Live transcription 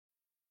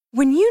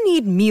When you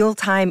need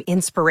mealtime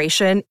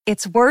inspiration,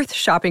 it's worth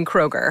shopping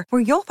Kroger,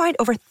 where you'll find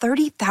over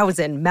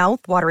 30,000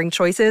 mouth-watering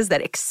choices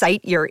that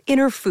excite your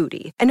inner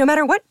foodie. And no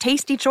matter what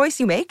tasty choice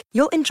you make,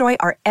 you'll enjoy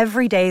our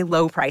everyday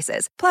low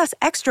prices, plus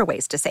extra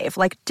ways to save,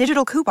 like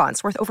digital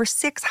coupons worth over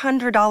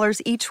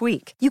 $600 each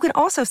week. You can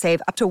also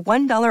save up to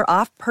 $1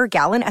 off per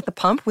gallon at the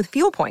pump with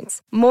fuel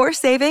points. More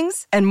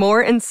savings and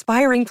more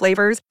inspiring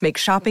flavors make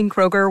shopping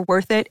Kroger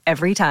worth it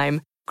every time.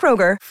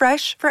 Kroger,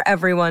 fresh for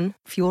everyone.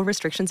 Fuel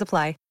restrictions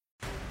apply.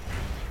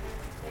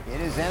 It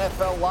is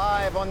NFL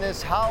Live on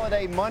this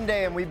holiday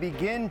Monday, and we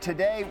begin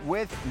today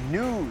with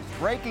news.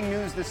 Breaking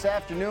news this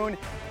afternoon,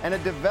 and a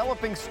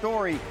developing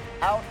story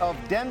out of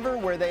Denver,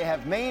 where they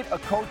have made a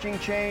coaching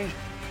change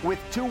with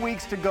 2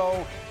 weeks to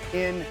go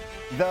in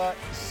the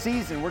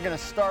season. We're going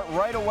to start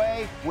right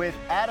away with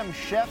Adam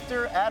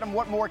Schefter. Adam,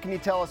 what more can you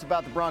tell us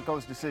about the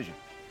Broncos' decision?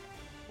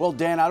 Well,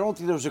 Dan, I don't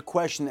think there was a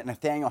question that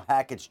Nathaniel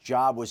Hackett's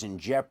job was in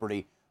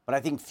jeopardy, but I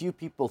think few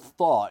people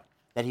thought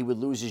that he would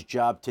lose his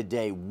job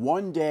today,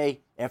 one day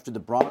after the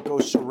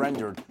Broncos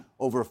surrendered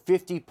over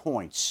 50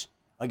 points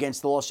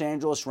against the Los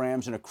Angeles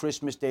Rams in a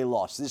Christmas Day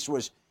loss. This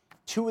was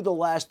 2 of the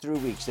last 3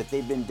 weeks that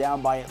they've been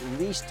down by at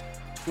least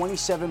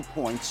 27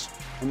 points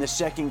in the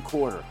second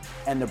quarter.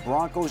 And the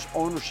Broncos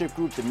ownership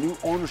group, the new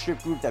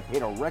ownership group that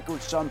paid a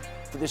record sum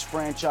for this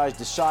franchise,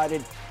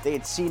 decided they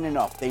had seen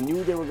enough. They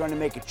knew they were going to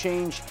make a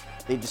change.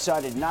 They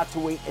decided not to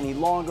wait any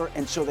longer,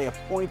 and so they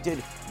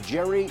appointed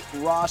Jerry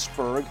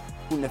Rosburg,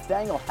 who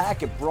Nathaniel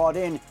Hackett brought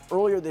in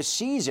earlier this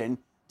season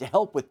to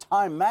help with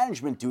time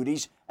management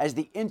duties as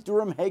the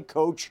interim head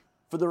coach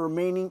for the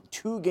remaining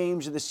 2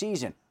 games of the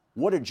season.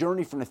 What a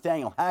journey for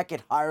Nathaniel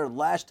Hackett, hired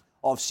last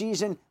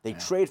offseason. They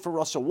trade for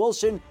Russell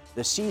Wilson.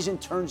 The season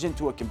turns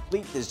into a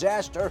complete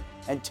disaster.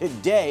 And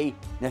today,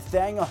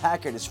 Nathaniel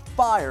Hackett is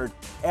fired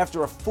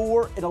after a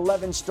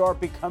 4-11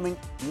 start, becoming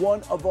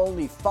one of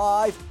only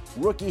 5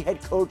 rookie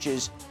head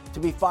coaches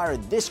to be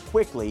fired this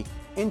quickly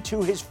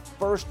into his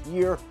first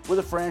year with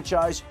a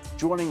franchise,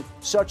 joining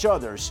such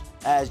others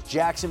as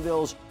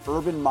Jacksonville's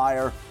Urban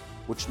Meyer,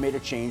 which made a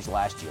change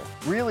last year.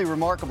 Really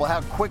remarkable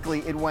how quickly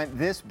it went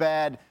this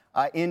bad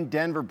in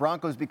Denver.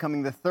 Broncos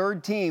becoming the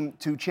 3rd team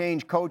to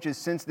change coaches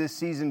since this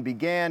season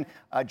began,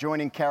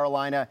 joining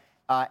Carolina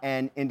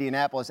and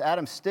Indianapolis.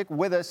 Adam, stick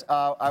with us.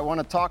 I want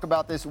to talk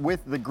about this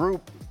with the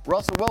group.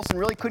 Russell Wilson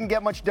really couldn't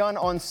get much done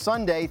on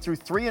Sunday, threw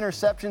 3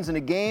 interceptions in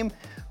a game.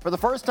 For the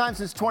first time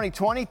since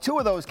 2020, 2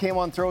 of those came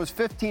on throws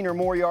 15 or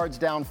more yards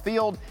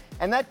downfield,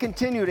 and that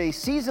continued a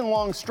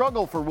season-long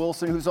struggle for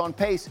Wilson, who's on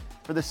pace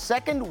for the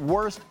 2nd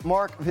worst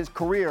mark of his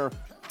career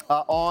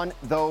on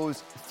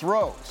those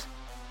throws.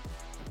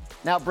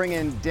 Now bring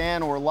in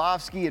Dan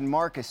Orlovsky and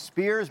Marcus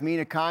Spears.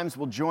 Mina Kimes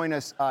will join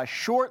us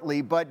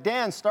shortly, but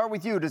Dan, start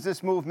with you. Does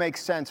this move make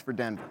sense for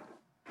Denver?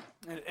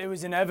 It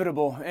was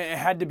inevitable. It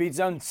had to be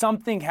done.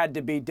 Something had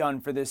to be done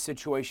for this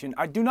situation.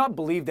 I do not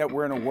believe that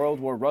we're in a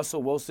world where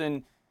Russell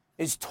Wilson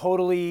is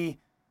totally,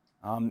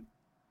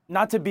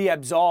 not to be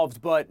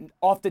absolved, but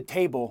off the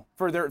table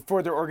for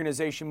their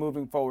organization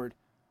moving forward.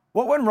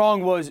 What went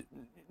wrong was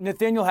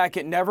Nathaniel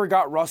Hackett never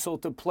got Russell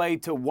to play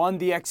to, 1,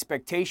 the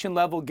expectation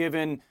level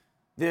given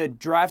the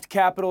draft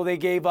capital they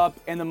gave up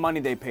and the money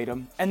they paid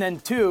him, and then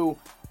 2,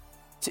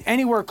 to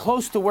anywhere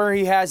close to where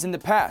he has in the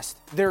past.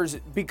 There's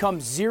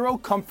become zero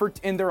comfort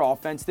in their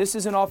offense. This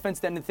is an offense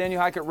that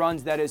Nathaniel Hackett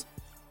runs that is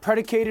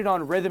predicated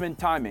on rhythm and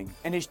timing,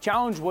 and his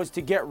challenge was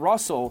to get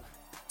Russell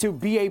to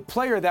be a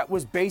player that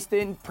was based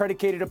in,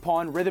 predicated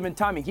upon rhythm and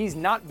timing. He's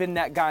not been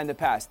that guy in the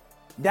past.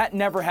 That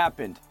never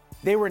happened.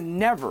 They were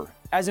never,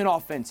 as an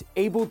offense,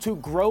 able to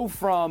grow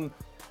from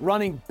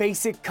running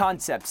basic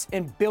concepts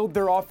and build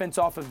their offense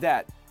off of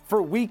that.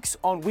 For weeks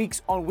on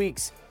weeks on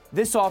weeks,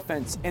 this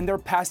offense in their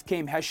past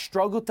game has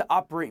struggled to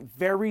operate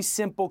very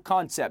simple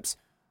concepts.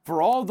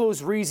 For all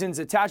those reasons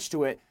attached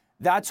to it,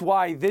 that's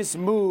why this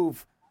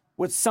move,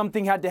 with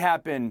something had to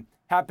happen,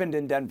 happened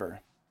in Denver.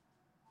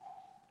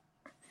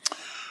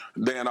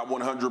 Dan, I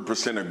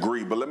 100%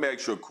 agree, but let me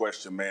ask you a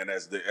question, man,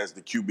 as the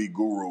QB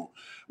guru.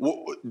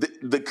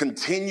 The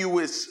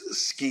continuous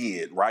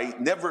skid, right?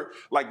 Never,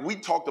 like we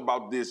talked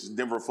about this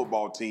Denver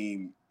football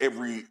team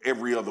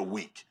every other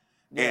week,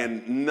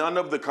 and none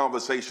of the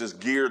conversations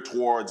geared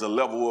towards a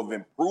level of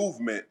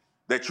improvement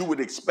that you would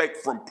expect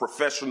from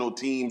professional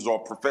teams or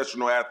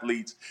professional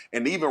athletes,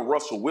 and even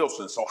Russell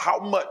Wilson. So how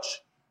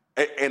much,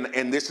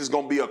 and this is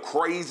going to be a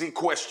crazy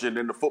question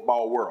in the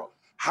football world,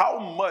 how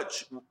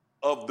much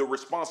of the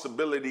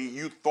responsibility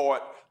you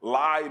thought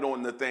lied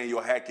on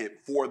Nathaniel Hackett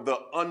for the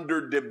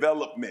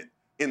underdevelopment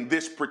in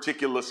this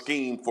particular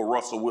scheme for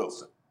Russell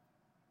Wilson?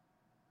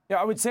 Yeah,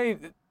 I would say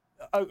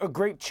a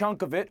great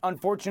chunk of it,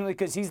 unfortunately,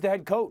 because he's the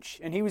head coach,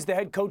 and he was the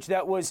head coach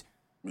that was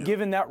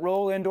given that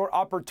role and or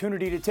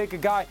opportunity to take a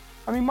guy.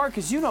 I mean,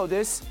 Marcus, you know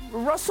this.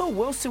 Russell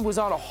Wilson was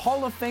on a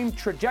Hall of Fame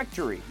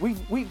trajectory.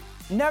 We've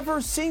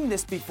never seen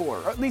this before,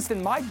 or at least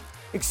in my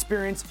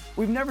experience,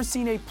 we've never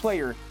seen a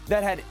player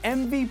that had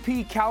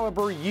MVP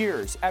caliber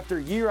years after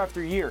year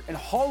after year and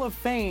Hall of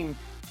Fame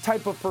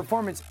type of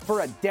performance for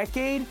a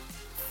decade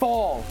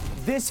fall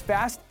this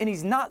fast, and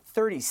he's not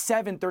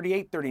 37,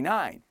 38,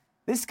 39.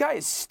 This guy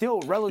is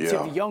still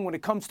relatively young when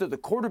it comes to the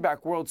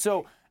quarterback world.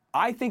 So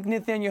I think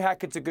Nathaniel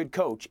Hackett's a good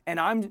coach, and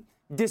I'm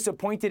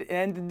disappointed it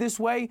ended this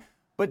way,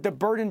 but the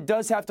burden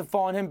does have to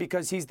fall on him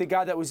because he's the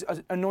guy that was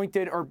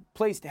anointed or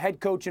placed head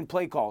coach and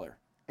play caller.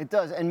 It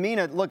does. And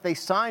Mina, look, they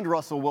signed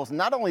Russell Wilson.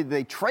 Not only did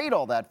they trade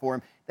all that for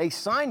him, they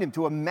signed him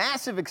to a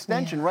massive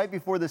extension right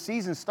before the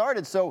season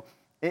started. So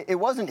it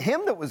wasn't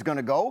him that was going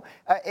to go.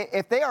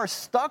 If they are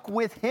stuck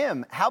with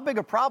him, how big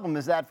a problem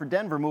is that for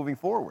Denver moving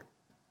forward?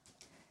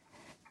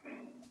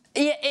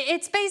 Yeah,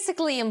 it's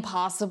basically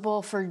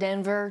impossible for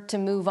Denver to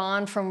move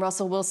on from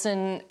Russell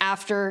Wilson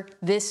after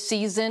this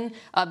season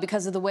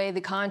because of the way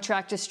the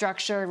contract is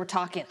structured. We're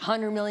talking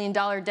 $100 million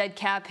dead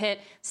cap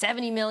hit,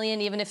 $70 million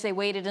even if they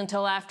waited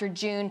until after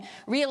June.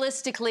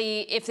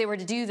 Realistically, if they were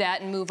to do that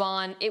and move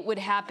on, it would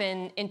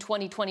happen in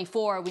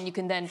 2024 when you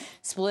can then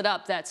split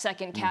up that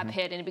second cap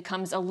hit and it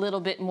becomes a little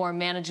bit more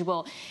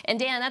manageable. And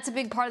Dan, that's a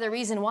big part of the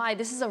reason why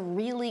this is a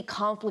really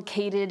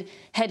complicated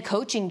head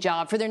coaching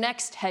job for their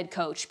next head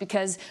coach,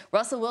 because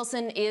Russell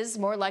Wilson is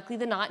more likely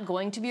than not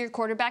going to be your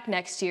quarterback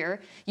next year.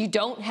 You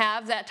don't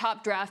have that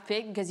top draft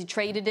pick because you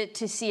traded it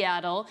to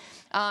Seattle.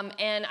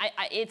 And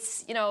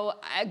it's,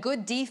 a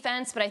good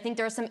defense, but I think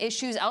there are some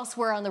issues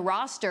elsewhere on the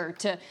roster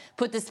to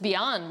put this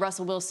beyond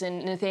Russell Wilson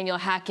and Nathaniel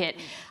Hackett.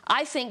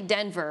 I think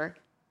Denver,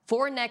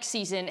 for next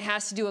season,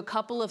 has to do a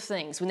couple of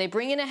things. When they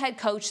bring in a head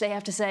coach, they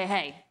have to say,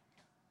 hey,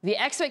 the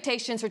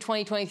expectations for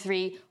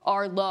 2023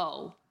 are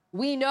low.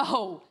 We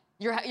know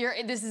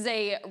this is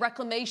a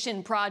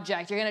reclamation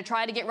project. You're going to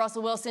try to get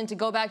Russell Wilson to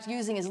go back to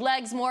using his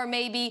legs more,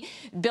 maybe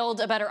build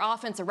a better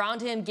offense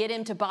around him, get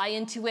him to buy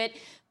into it.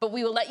 But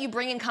we will let you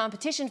bring in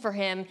competition for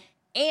him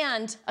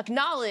and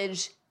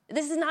acknowledge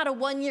this is not a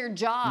one-year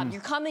job.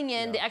 You're coming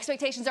in, the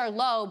expectations are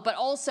low, but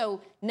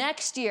also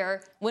next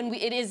year, when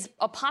it is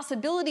a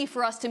possibility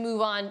for us to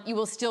move on, you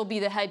will still be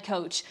the head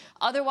coach.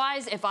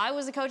 Otherwise, if I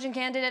was a coaching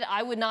candidate,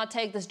 I would not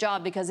take this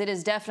job because it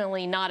is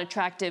definitely not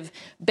attractive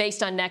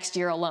based on next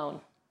year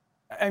alone.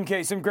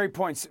 MK, some great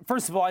points.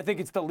 First of all, I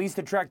think it's the least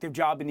attractive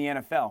job in the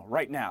NFL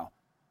right now.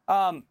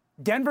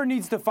 Denver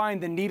needs to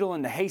find the needle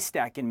in the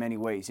haystack in many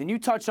ways, and you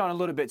touched on it a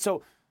little bit.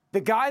 So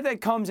the guy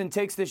that comes and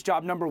takes this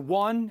job, number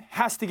one,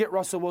 has to get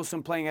Russell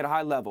Wilson playing at a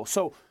high level.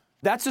 So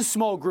that's a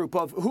small group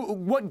of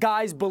what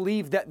guys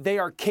believe that they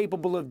are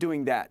capable of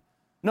doing that.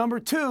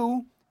 Number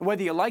two,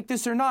 whether you like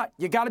this or not,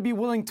 you got to be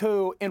willing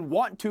to and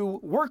want to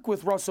work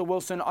with Russell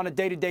Wilson on a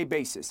day-to-day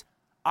basis.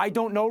 I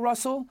don't know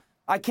Russell.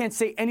 I can't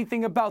say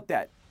anything about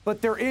that.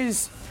 But there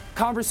is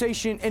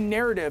conversation and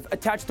narrative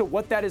attached to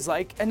what that is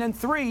like. And then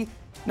three,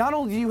 not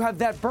only do you have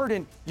that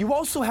burden, you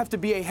also have to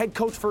be a head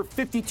coach for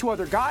 52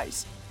 other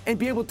guys and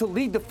be able to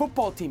lead the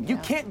football team. You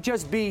can't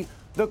just be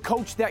the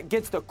coach that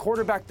gets the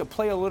quarterback to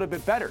play a little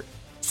bit better.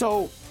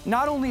 So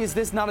not only is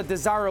this not a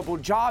desirable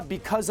job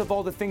because of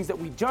all the things that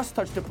we just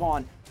touched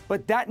upon,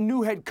 but that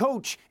new head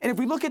coach, and if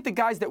we look at the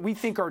guys that we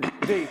think are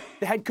the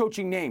head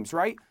coaching names,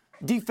 right?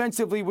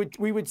 Defensively,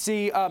 we would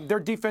see their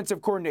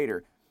defensive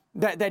coordinator.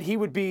 That he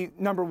would be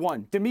number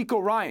one.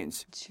 DeMeco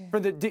Ryans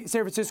for the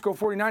San Francisco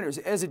 49ers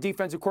as a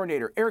defensive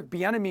coordinator. Eric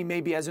Bieniemy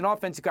maybe as an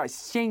offensive guy.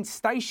 Shane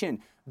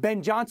Steichen,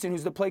 Ben Johnson,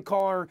 who's the play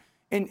caller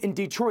in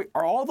Detroit.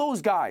 Are all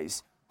those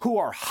guys who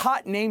are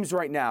hot names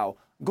right now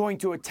going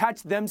to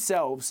attach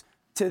themselves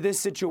to this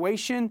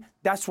situation?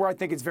 That's where I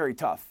think it's very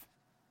tough.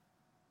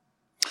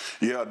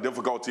 Yeah,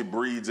 difficulty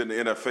breeds in the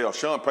NFL.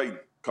 Sean Payton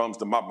comes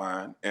to my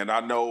mind, and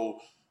I know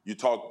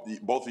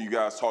both of you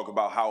guys talk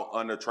about how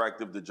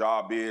unattractive the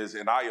job is,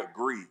 and I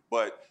agree.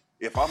 But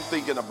if I'm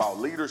thinking about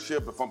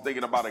leadership, if I'm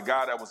thinking about a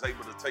guy that was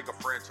able to take a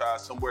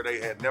franchise somewhere they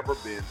had never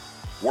been,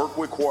 work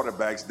with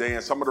quarterbacks, Dan,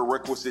 some of the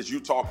requisites you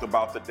talked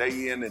about, the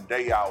day in and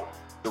day out,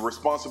 the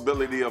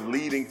responsibility of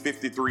leading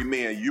 53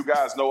 men. You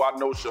guys know I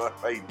know Sean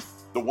Payton.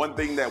 The one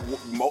thing that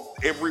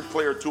every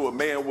player to a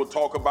man will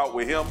talk about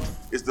with him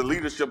is the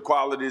leadership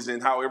qualities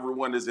and how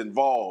everyone is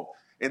involved.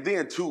 And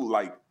then, too,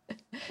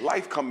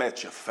 life come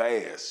at you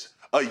fast.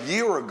 A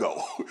year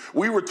ago,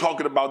 we were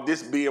talking about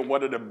this being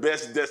one of the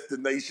best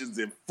destinations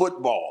in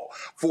football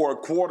for a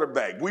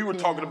quarterback. We were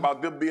talking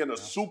about them being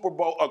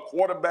a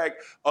quarterback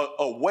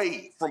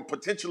away from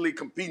potentially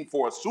competing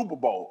for a Super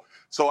Bowl.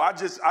 So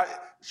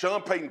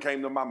Sean Payton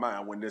came to my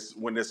mind when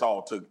this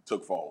all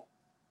took fall.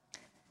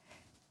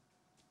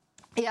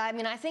 Yeah, I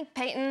mean, I think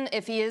Payton,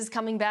 if he is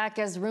coming back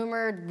as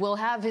rumored, will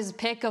have his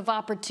pick of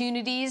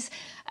opportunities.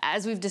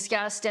 As we've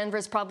discussed,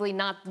 Denver's probably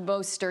not the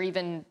most, or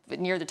even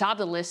near the top of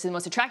the list, the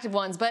most attractive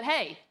ones. But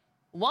hey,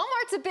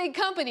 Walmart's a big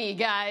company,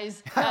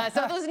 guys.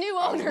 So those new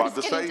owners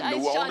can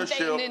entice Sean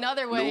Payton in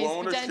other ways,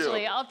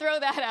 potentially. I'll throw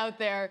that out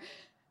there.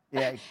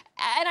 Yeah. And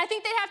I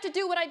think they have to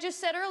do what I just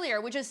said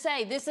earlier, which is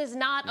say this is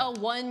not a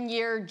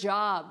one-year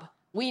job.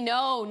 We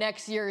know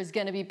next year is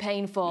going to be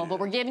painful, but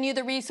we're giving you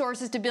the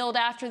resources to build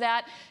after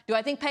that. Do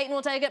I think Payton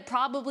will take it?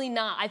 Probably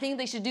not. I think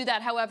they should do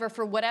that, however,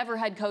 for whatever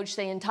head coach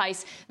they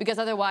entice, because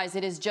otherwise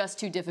it is just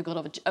too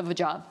difficult of a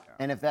job.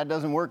 And if that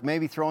doesn't work,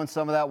 maybe throwing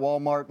some of that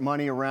Walmart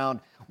money around.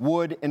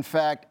 would, in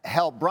fact,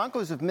 help.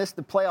 Broncos have missed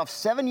the playoffs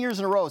 7 years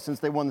in a row since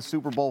they won the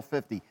Super Bowl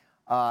 50.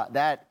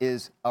 That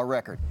is a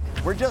record.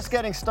 We're just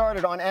getting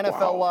started on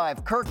NFL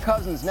Live. Kirk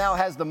Cousins now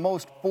has the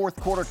most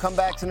fourth-quarter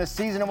comebacks in a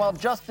season, and while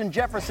Justin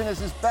Jefferson is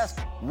his best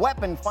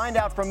weapon, find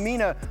out from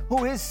Mina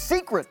who his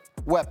secret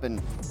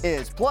weapon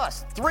is.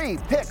 Plus, 3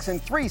 picks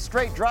and 3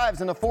 straight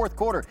drives in the fourth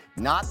quarter.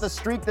 Not the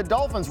streak the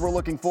Dolphins were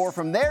looking for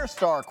from their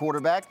star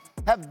quarterback.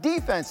 Have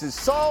defenses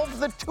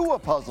solved the Tua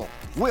puzzle?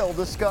 We'll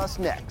discuss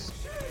next.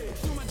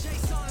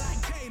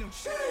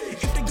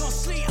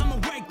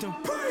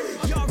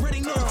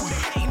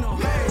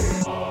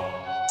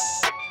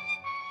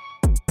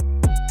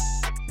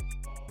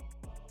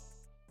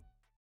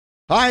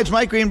 Hi, it's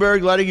Mike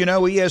Greenberg letting you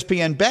know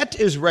ESPN Bet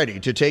is ready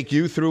to take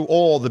you through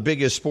all the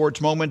biggest sports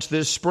moments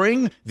this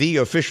spring. The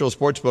official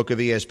sportsbook of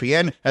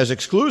ESPN has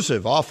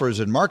exclusive offers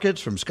and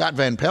markets from Scott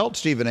Van Pelt,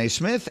 Stephen A.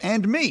 Smith,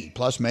 and me,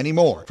 plus many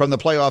more. From the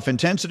playoff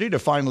intensity to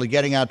finally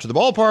getting out to the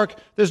ballpark,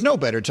 there's no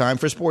better time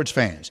for sports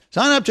fans.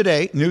 Sign up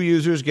today. New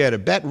users get a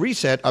bet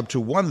reset up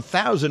to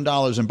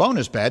 $1,000 in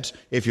bonus bets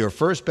if your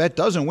first bet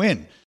doesn't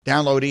win.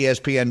 Download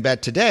ESPN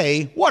Bet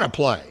today. What a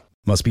play.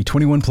 Must be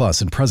 21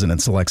 plus and present in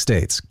select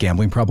states.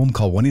 Gambling problem?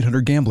 Call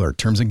 1-800-GAMBLER.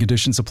 Terms and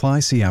conditions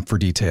apply. See app for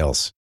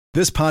details.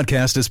 This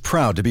podcast is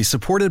proud to be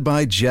supported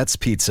by Jets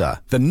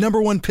Pizza, the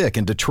 #1 pick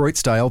in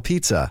Detroit-style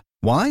pizza.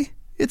 Why?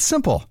 It's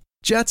simple.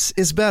 Jets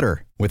is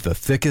better. With the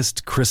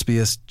thickest,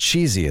 crispiest,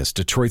 cheesiest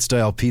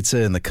Detroit-style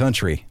pizza in the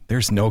country,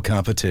 there's no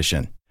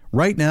competition.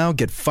 Right now,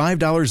 get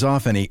 $5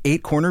 off any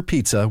 8-corner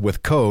pizza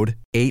with code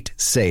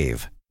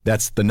 8SAVE.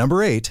 That's the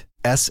number 8,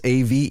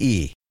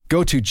 SAVE.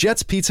 Go to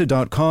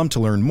jetspizza.com to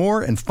learn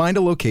more and find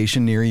a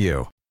location near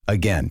you.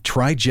 Again,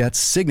 try Jet's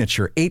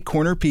signature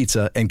 8-corner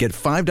pizza and get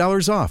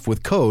 $5 off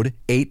with code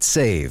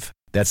 8SAVE.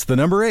 That's the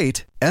number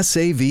 8,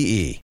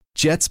 SAVE.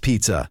 Jet's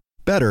Pizza.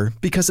 Better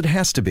because it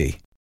has to be.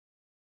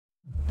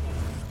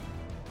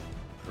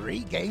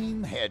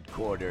 Pre-game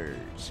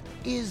headquarters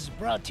is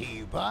brought to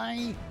you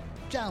by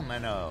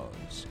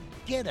Domino's.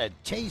 Get a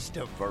taste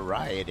of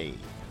variety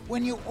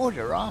when you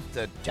order off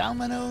the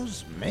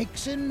Domino's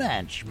Mix and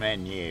Match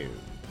menu.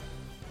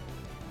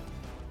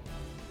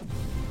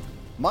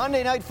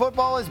 Monday Night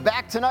Football is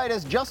back tonight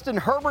as Justin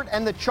Herbert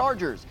and the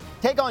Chargers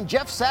take on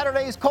Jeff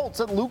Saturday's Colts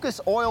at Lucas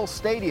Oil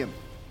Stadium.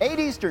 8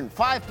 Eastern,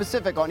 5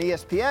 Pacific on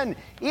ESPN,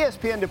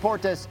 ESPN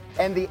Deportes,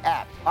 and the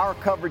app. Our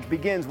coverage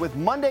begins with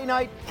Monday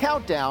Night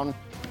Countdown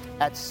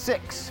at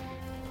 6.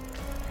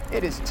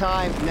 It is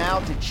time now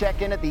to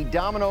check in at the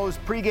Domino's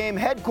pregame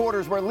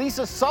headquarters where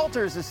Lisa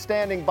Salters is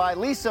standing by.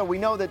 Lisa, we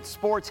know that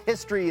sports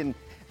history and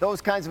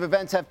those kinds of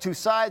events have two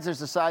sides.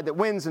 There's a side that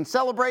wins and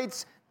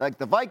celebrates, like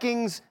the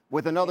Vikings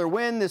with another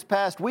win this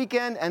past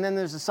weekend, and then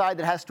there's a side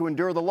that has to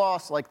endure the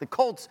loss, like the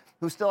Colts,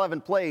 who still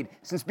haven't played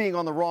since being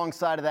on the wrong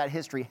side of that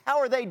history. How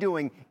are they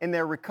doing in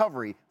their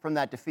recovery from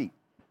that defeat?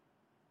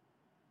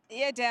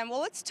 Yeah, Dan,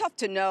 well, it's tough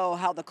to know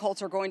how the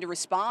Colts are going to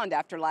respond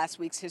after last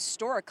week's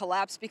historic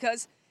collapse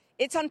because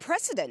it's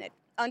unprecedented.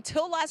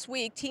 Until last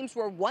week, teams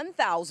were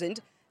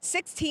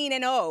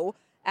 1,016-0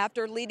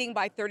 after leading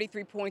by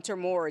 33 points or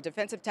more.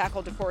 Defensive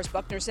tackle DeForest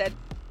Buckner said,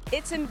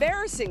 "It's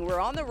embarrassing. We're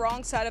on the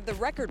wrong side of the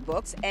record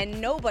books, and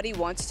nobody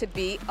wants to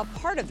be a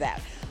part of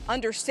that."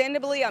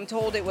 Understandably, I'm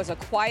told it was a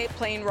quiet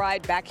plane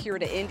ride back here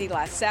to Indy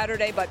last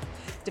Saturday, but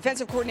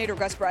defensive coordinator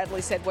Gus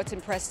Bradley said what's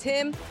impressed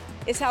him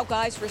is how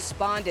guys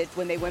responded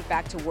when they went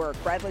back to work.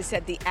 Bradley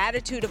said the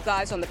attitude of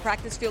guys on the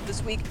practice field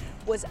this week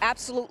was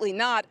absolutely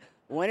not,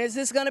 when is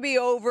this going to be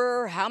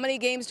over? How many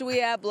games do we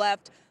have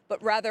left?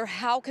 But rather,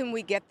 how can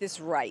we get this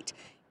right?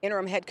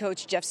 Interim head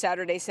coach Jeff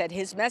Saturday said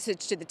his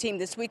message to the team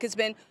this week has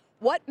been,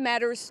 what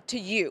matters to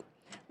you?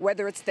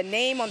 Whether it's the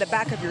name on the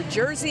back of your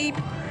jersey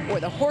or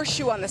the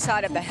horseshoe on the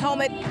side of the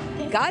helmet,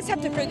 guys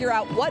have to figure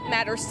out what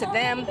matters to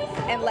them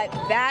and let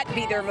that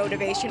be their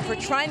motivation for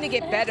trying to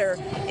get better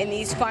in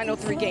these final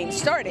 3 games,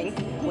 starting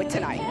with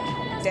tonight.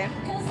 Dan?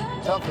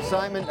 Tough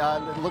assignment.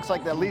 It looks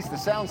like at least the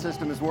sound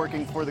system is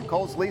working for the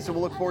Colts. Lisa,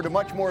 we'll look forward to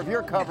much more of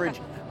your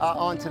coverage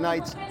on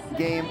tonight's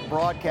game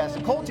broadcast.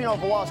 The Colts,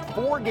 have lost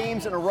 4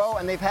 games in a row,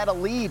 and they've had a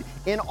lead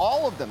in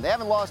all of them. They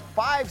haven't lost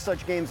 5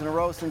 such games in a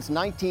row since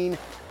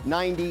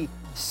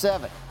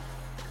 1997.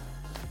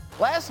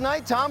 Last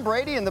night, Tom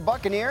Brady and the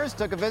Buccaneers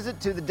took a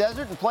visit to the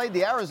desert and played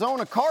the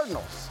Arizona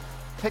Cardinals.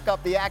 Pick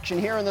up the action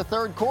here in the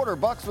third quarter.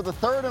 Bucs with a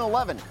 3rd and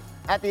 11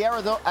 at the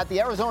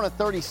Arizona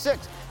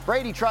 36.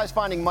 Brady tries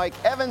finding Mike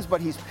Evans, but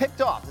he's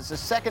picked off. This is the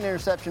second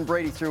interception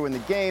Brady threw in the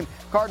game.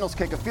 Cardinals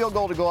kick a field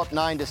goal to go up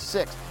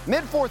 9-6.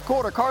 Mid-fourth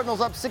quarter, Cardinals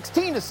up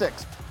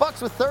 16-6.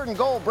 Bucs with 3rd and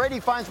goal.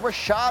 Brady finds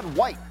Rachaad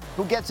White,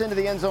 who gets into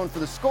the end zone for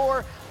the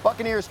score.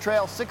 Buccaneers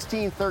trail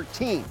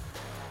 16-13.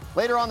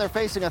 Later on, they're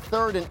facing a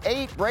 3rd and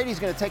 8. Brady's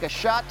going to take a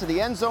shot to the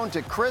end zone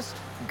to Chris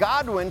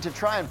Godwin to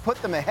try and put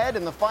them ahead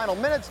in the final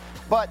minutes,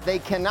 but they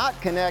cannot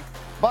connect.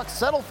 Bucs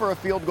settle for a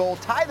field goal,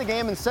 tie the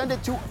game, and send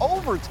it to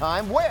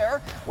overtime,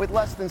 where, with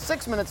less than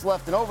 6 minutes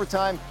left in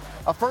overtime,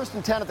 a 1st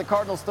and 10 at the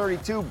Cardinals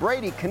 32,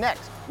 Brady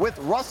connects with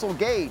Russell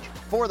Gage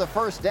for the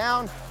first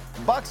down.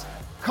 Bucs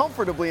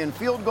comfortably in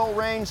field goal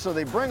range, so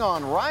they bring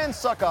on Ryan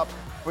Suckup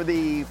for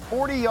the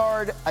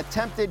 40-yard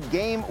attempted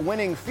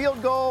game-winning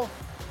field goal.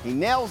 He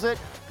nails it.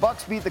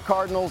 Bucs beat the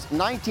Cardinals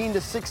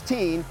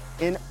 19-16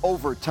 in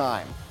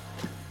overtime.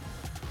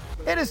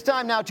 It is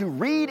time now to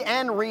read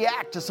and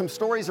react to some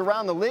stories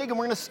around the league, and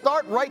we're going to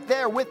start right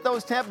there with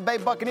those Tampa Bay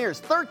Buccaneers.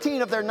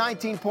 13 of their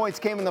 19 points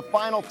came in the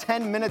final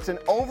 10 minutes in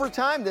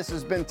overtime. This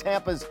has been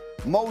Tampa's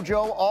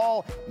mojo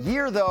all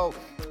year, though,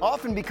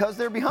 often because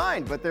they're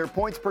behind, but their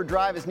points per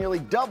drive has nearly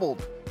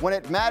doubled when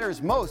it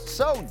matters most.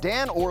 So,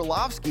 Dan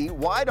Orlovsky,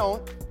 why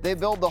don't they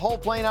build the whole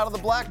plane out of the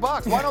black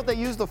box? Why don't they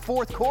use the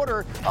fourth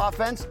quarter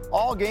offense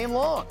all game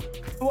long?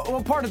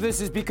 Well, part of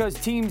this is because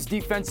teams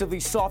defensively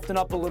soften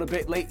up a little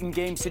bit late in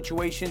game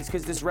situations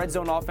because this red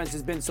zone offense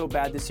has been so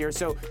bad this year.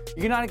 So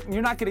you're not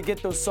going to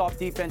get those soft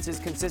defenses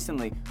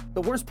consistently.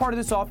 The worst part of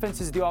this offense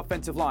is the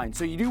offensive line.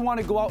 So you do want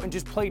to go out and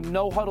just play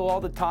no huddle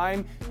all the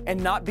time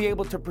and not be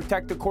able to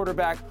protect the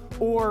quarterback,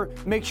 or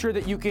make sure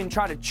that you can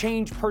try to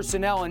change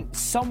personnel and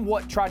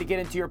somewhat try to get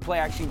into your play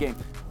action game.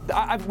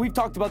 We've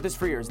talked about this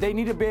for years. They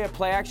need to be a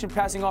play-action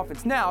passing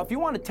offense. Now, if you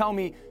want to tell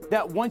me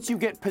that once you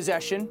get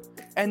possession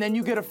and then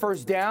you get a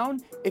first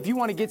down, if you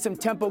want to get some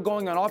tempo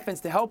going on offense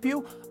to help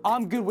you,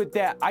 I'm good with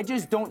that. I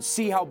just don't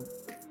see how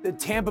the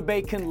Tampa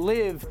Bay can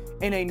live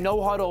in a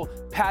no-huddle,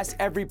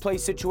 pass-every-play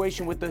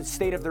situation with the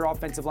state of their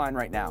offensive line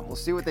right now. We'll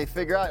see what they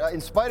figure out.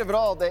 In spite of it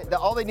all,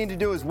 all they need to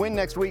do is win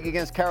next week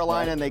against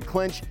Carolina, and they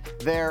clinch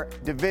their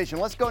division.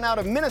 Let's go now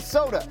to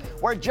Minnesota,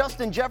 where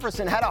Justin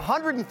Jefferson had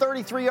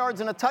 133 yards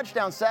and a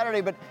touchdown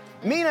Saturday. But,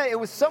 Mina, it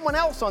was someone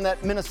else on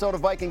that Minnesota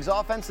Vikings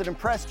offense that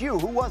impressed you.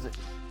 Who was it?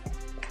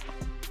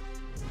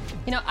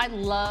 You know, I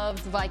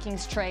love the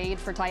Vikings trade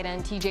for tight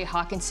end TJ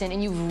Hawkinson,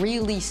 and you've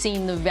really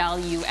seen the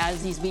value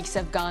as these weeks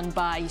have gone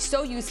by. He's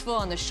so useful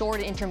on the short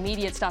and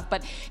intermediate stuff,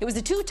 but it was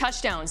the two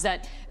touchdowns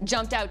that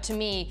jumped out to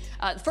me.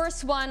 The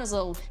first one was a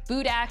little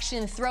boot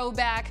action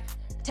throwback.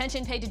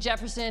 Attention paid to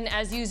Jefferson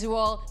as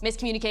usual.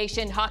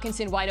 Miscommunication.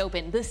 Hawkinson wide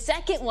open. The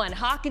second one,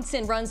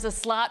 Hawkinson runs the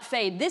slot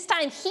fade. This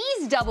time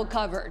he's double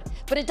covered,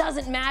 but it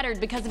doesn't matter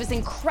because of his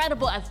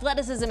incredible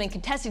athleticism and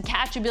contested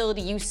catch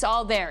ability you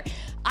saw there.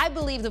 I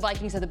believe the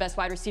Vikings are the best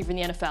wide receiver in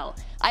the NFL.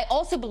 I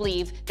also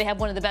believe they have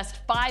one of the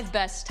five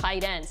best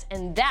tight ends,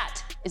 and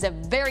that is a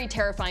very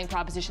terrifying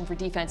proposition for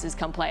defenses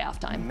come playoff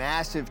time.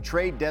 Massive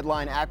trade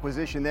deadline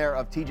acquisition there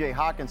of TJ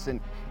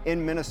Hawkinson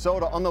in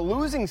Minnesota. On the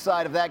losing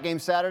side of that game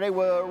Saturday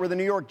were the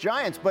New York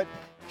Giants, but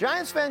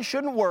Giants fans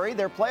shouldn't worry.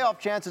 Their playoff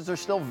chances are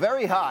still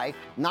very high.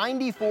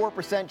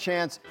 94%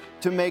 chance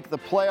to make the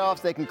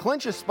playoffs. They can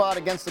clinch a spot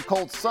against the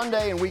Colts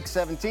Sunday in Week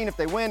 17 if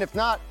they win. If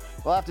not,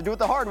 they'll have to do it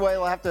the hard way.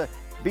 They'll have to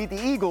beat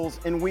the Eagles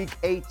in Week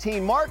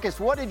 18. Marcus,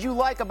 what did you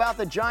like about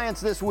the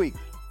Giants this week?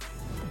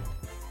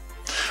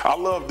 I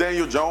love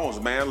Daniel Jones,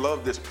 man.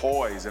 Love this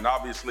poise, and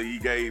obviously he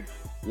gave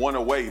one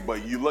away,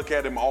 but you look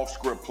at him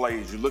off-script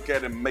plays, you look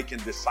at him making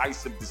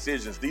decisive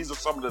decisions. These are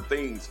some of the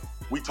things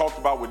we talked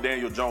about with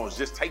Daniel Jones,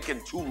 just taking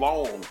too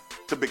long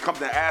to become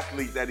the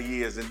athlete that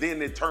he is, and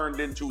then it turned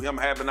into him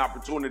having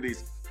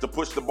opportunities to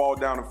push the ball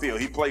down the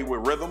field. He played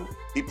with rhythm,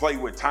 he played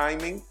with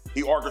timing,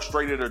 he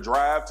orchestrated a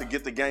drive to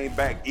get the game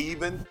back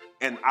even,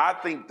 and I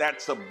think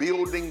that's a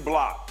building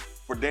block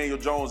for Daniel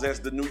Jones as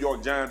the New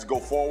York Giants go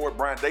forward.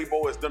 Brian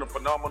Daboll has done a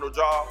phenomenal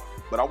job,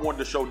 but I wanted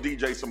to show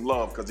DJ some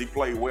love because he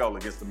played well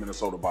against the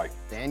Minnesota Vikings.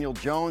 Daniel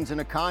Jones in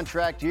a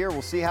contract year.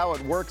 We'll see how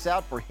it works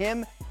out for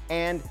him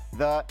and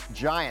the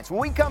Giants. When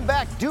we come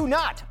back, do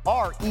not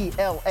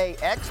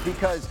RELAX,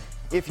 because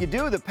if you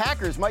do, the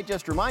Packers might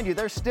just remind you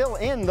they're still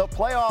in the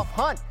playoff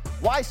hunt.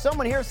 Why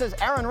someone here says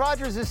Aaron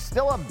Rodgers is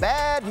still a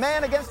bad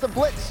man against the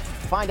blitz.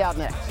 Find out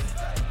next.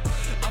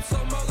 I'm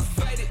so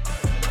motivated.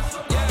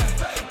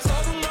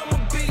 Told him I'ma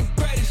be the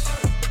greatest.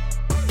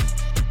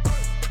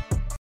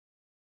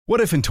 What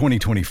if in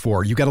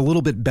 2024 you got a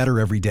little bit better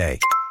every day?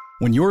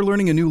 When you're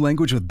learning a new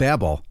language with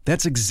Babbel,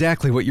 that's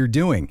exactly what you're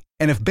doing.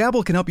 And if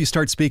Babbel can help you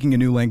start speaking a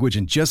new language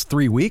in just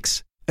 3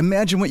 weeks,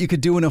 imagine what you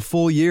could do in a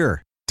full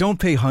year. Don't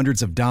pay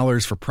hundreds of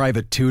dollars for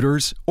private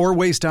tutors or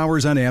waste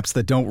hours on apps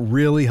that don't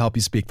really help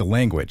you speak the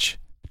language.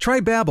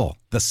 Try Babbel,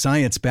 the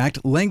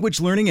science-backed language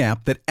learning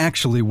app that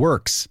actually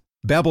works.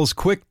 Babbel's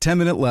quick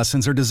 10-minute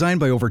lessons are designed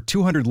by over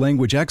 200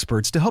 language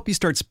experts to help you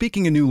start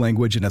speaking a new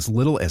language in as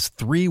little as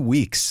 3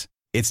 weeks.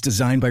 It's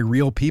designed by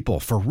real people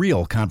for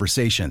real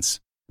conversations.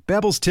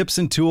 Babbel's tips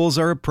and tools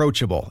are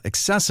approachable,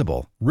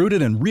 accessible,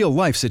 rooted in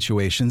real-life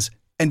situations,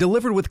 and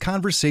delivered with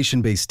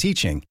conversation-based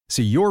teaching,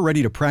 so you're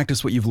ready to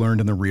practice what you've learned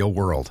in the real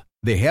world.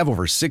 They have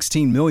over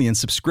 16 million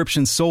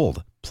subscriptions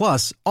sold.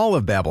 Plus, all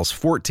of Babbel's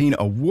 14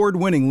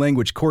 award-winning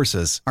language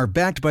courses are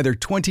backed by their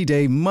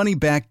 20-day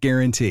money-back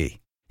guarantee.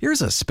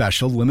 Here's a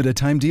special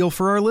limited-time deal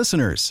for our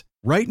listeners.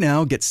 Right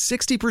now, get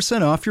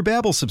 60% off your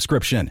Babbel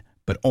subscription,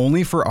 but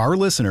only for our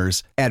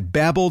listeners at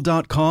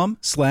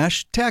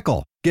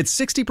Babbel.com/tackle. Get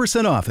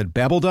 60% off at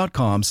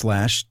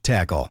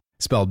Babbel.com/tackle.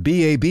 Spelled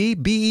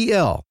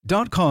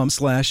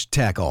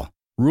BABBEL.com/tackle.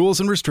 Rules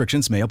and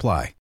restrictions may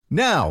apply.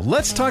 Now,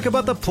 let's talk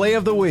about the play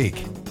of the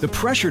week. The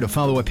pressure to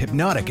follow up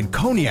Hypnotic and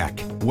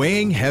Cognac,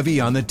 weighing heavy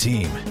on the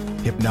team.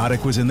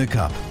 Hypnotic was in the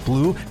cup,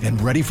 blue,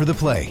 and ready for the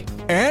play.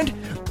 And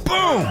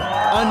boom!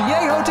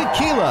 Añejo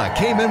Tequila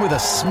came in with a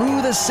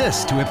smooth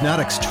assist to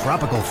Hypnotic's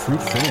tropical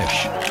fruit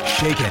finish.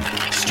 Shaken,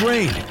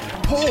 strained,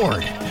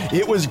 poured.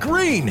 It was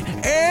green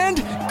and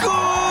good!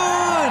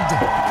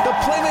 The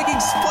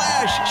playmaking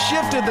splash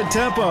shifted the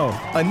tempo.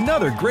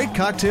 Another great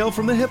cocktail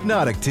from the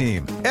Hypnotic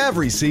team.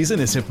 Every season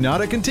is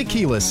Hypnotic and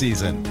Tequila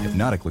season.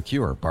 Hypnotic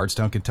Liqueur,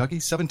 Bardstown, Kentucky,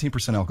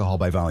 17% alcohol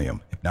by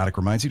volume. Hypnotic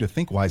reminds you to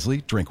think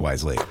wisely, drink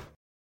wisely.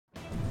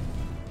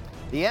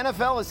 The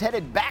NFL is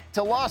headed back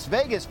to Las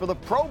Vegas for the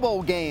Pro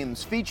Bowl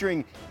games,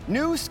 featuring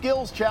new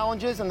skills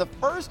challenges and the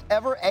first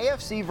ever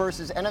AFC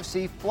versus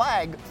NFC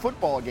flag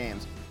football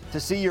games.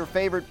 To see your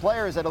favorite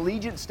players at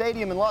Allegiant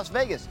Stadium in Las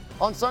Vegas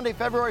on Sunday,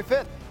 February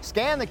 5th,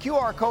 scan the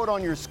QR code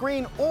on your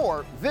screen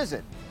or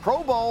visit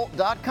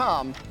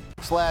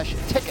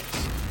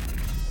probowl.com/tickets.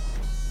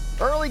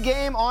 Early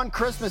game on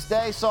Christmas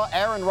Day saw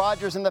Aaron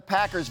Rodgers and the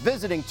Packers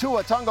visiting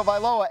Tua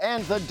Tagovailoa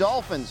and the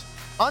Dolphins.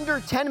 Under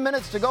 10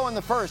 minutes to go in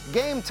the first.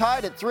 Game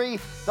tied at 3.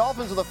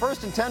 Dolphins with a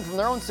 1st and 10 from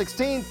their own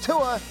 16.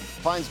 Tua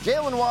finds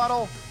Jalen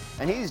Waddle,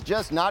 and he's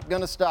just not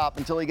going to stop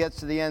until he gets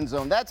to the end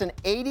zone. That's an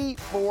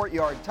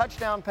 84-yard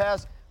touchdown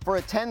pass for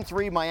a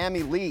 10-3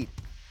 Miami lead.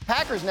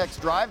 Packers' next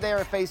drive, they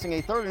are facing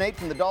a 3rd and 8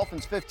 from the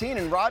Dolphins' 15,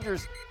 and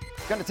Rodgers is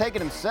going to take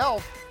it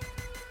himself.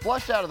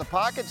 Flushed out of the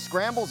pocket,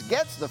 scrambles,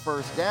 gets the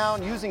first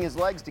down, using his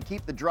legs to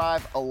keep the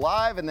drive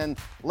alive. And then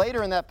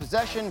later in that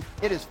possession,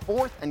 it is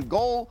 4th and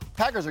goal.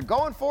 Packers are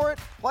going for it.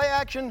 Play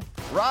action.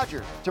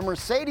 Rodgers to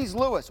Mercedes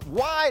Lewis,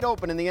 wide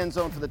open in the end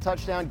zone for the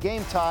touchdown.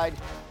 Game tied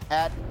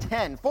at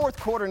 10. Fourth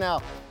quarter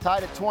now,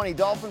 tied at 20.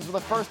 Dolphins with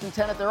a 1st and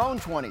 10 at their own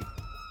 20.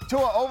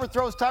 Tua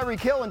overthrows Tyreek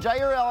Hill, and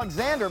Jair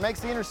Alexander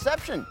makes the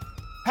interception.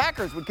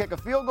 Packers would kick a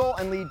field goal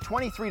and lead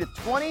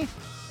 23-20.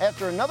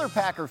 After another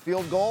Packer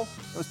field goal,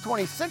 it was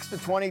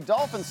 26-20.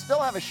 Dolphins still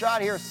have a shot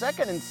here,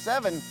 2nd and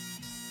 7.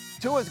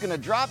 Tua's going to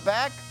drop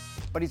back,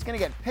 but he's going to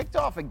get picked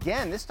off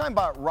again, this time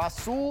by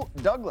Rasul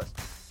Douglas.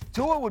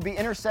 Tua would be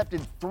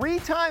intercepted 3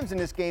 times in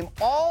this game,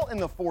 all in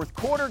the 4th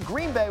quarter.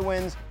 Green Bay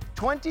wins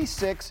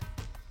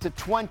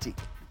 26-20.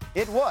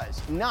 It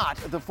was not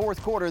the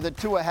 4th quarter that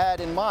Tua had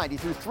in mind. He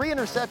threw 3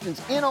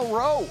 interceptions in a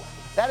row.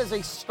 That is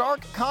a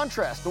stark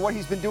contrast to what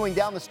he's been doing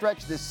down the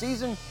stretch this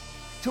season.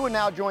 Tua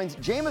now joins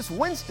Jameis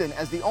Winston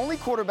as the only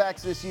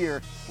quarterbacks this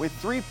year with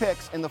 3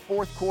 picks in the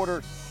 4th quarter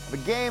of a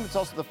game. It's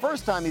also the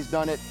first time he's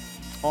done it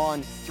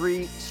on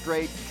 3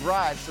 straight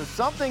drives. So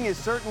something is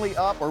certainly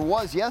up, or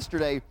was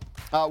yesterday,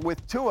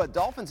 with Tua.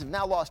 Dolphins have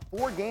now lost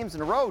 4 games in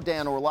a row,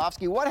 Dan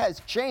Orlovsky. What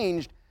has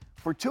changed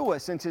for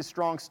Tua since his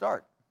strong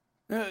start?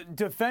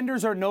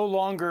 Defenders are no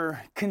longer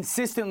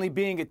consistently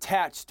being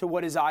attached to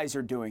what his eyes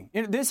are doing.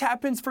 This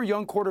happens for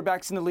young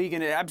quarterbacks in the league,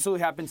 and it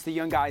absolutely happens to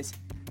young guys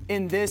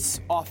in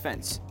this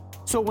offense.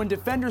 So when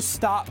defenders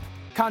stop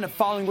kind of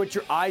following what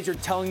your eyes are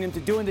telling them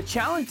to do, and the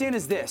challenge, Dan,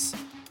 is this.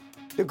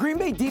 The Green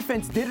Bay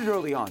defense did it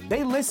early on.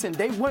 They listened.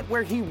 They went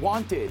where he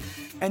wanted,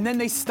 and then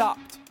they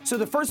stopped. So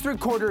the first 3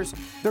 quarters,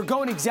 they're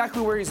going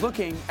exactly where he's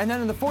looking, and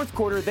then in the 4th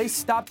quarter, they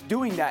stopped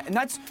doing that. And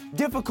that's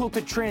difficult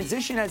to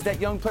transition as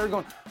that young player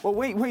going, well,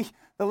 wait.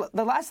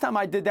 The last time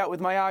I did that with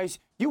my eyes,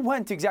 you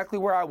went exactly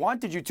where I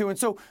wanted you to. And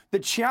so the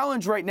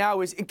challenge right now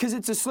is, because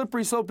it's a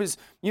slippery slope, is,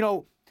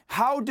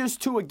 how does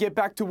Tua get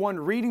back to, one,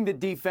 reading the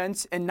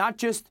defense and not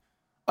just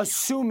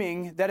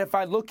assuming that if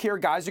I look here,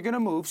 guys are going to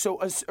move.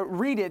 So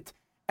read it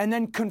and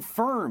then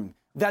confirm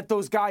that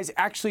those guys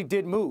actually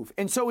did move.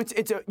 And so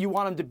you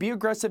want them to be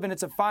aggressive, and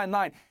it's a fine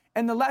line.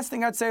 And the last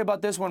thing I'd say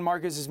about this one,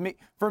 Marcus, is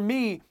for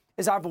me,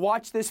 is I've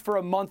watched this for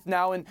a month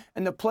now, and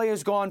the play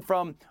has gone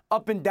from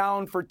up and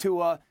down for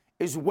Tua,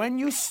 is when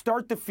you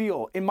start to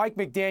feel, in Mike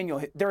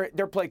McDaniel,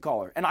 their play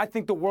caller, and I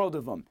think the world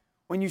of him,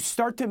 when you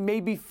start to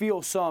maybe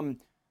feel some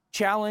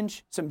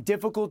challenge, some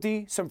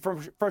difficulty, some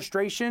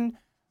frustration,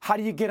 how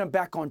do you get him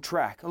back on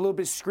track? A little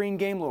bit of screen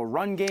game, a little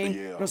run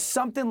game,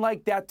 something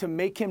like that to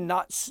make him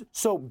not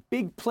so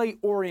big play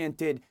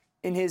oriented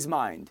in his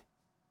mind.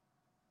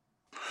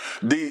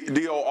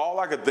 Dio, all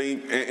I could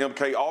think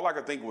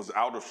was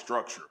out of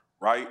structure,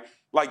 right?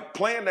 Like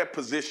playing that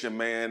position,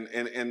 man,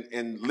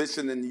 and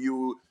listening to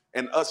you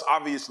and us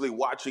obviously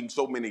watching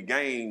so many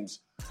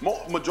games,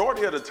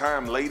 majority of the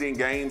time late in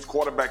games,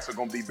 quarterbacks are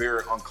going to be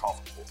very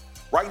uncomfortable.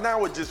 Right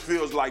now, it just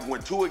feels like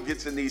when Tua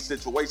gets in these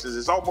situations,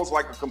 it's almost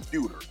like a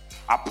computer.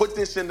 I put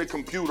this in the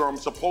computer, I'm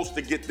supposed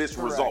to get this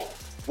result.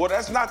 Well,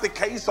 that's not the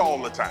case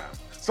all the time.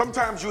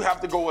 Sometimes you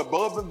have to go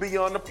above and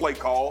beyond the play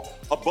call,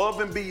 above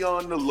and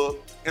beyond the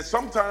look, and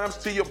sometimes,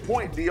 to your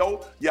point,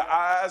 Dio, your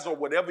eyes or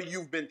whatever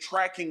you've been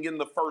tracking in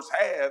the first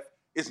half,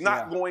 it's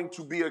not going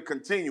to be a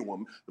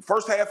continuum. The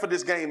first half of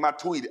this game, I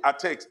tweeted,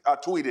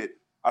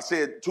 I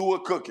said,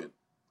 Tua cooking.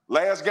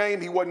 Last game,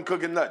 he wasn't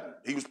cooking nothing.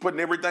 He was putting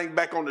everything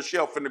back on the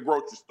shelf in the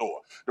grocery store.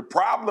 The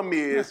problem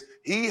is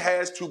he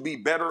has to be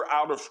better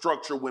out of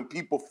structure when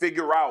people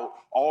figure out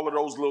all of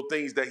those little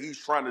things that he's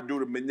trying to do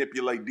to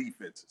manipulate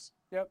defenses.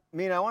 Yep.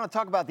 I want to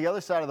talk about the other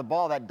side of the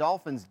ball, that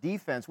Dolphins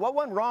defense. What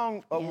went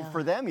wrong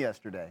for them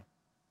yesterday?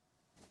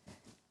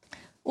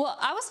 Well,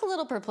 I was a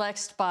little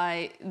perplexed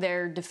by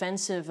their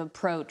defensive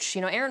approach.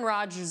 You know, Aaron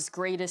Rodgers'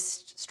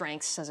 greatest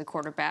strengths as a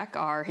quarterback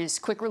are his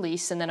quick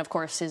release and then, of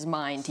course, his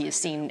mind. He has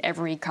seen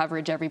every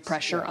coverage, every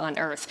pressure on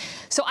earth.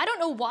 So I don't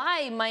know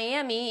why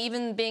Miami,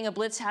 even being a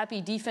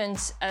blitz-happy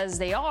defense as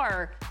they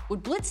are,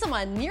 would blitz them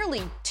on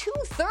nearly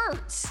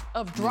 2/3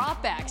 of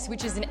dropbacks,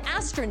 which is an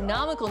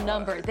astronomical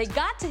number. They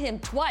got to him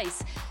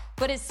twice,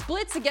 but his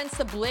splits against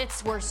the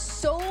blitz were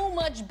so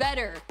much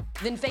better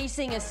than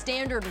facing a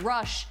standard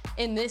rush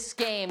in this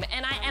game.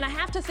 And I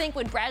have to think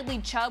when Bradley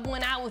Chubb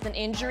went out with an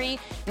injury,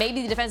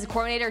 maybe the defensive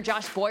coordinator,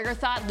 Josh Boyer,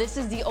 thought this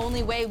is the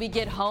only way we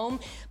get home.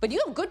 But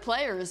you have good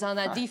players on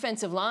that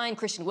defensive line,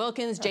 Christian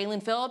Wilkins,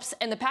 Jalen Phillips,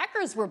 and the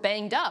Packers were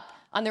banged up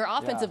on their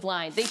offensive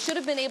line. They should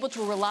have been able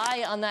to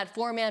rely on that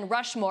four-man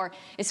rush more,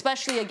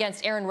 especially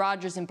against Aaron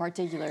Rodgers in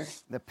particular.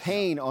 The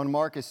pain on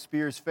Marcus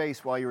Spears'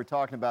 face while you were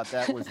talking about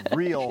that was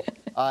real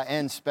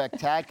and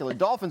spectacular.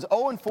 Dolphins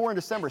 0-4 in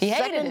December. He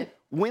hated Second it.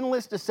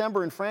 winless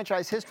December in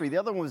franchise history. The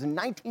other one was in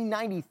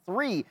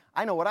 1993.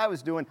 I know what I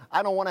was doing.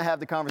 I don't want to have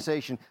the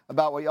conversation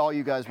about what all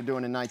you guys were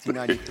doing in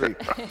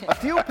 1993. A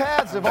few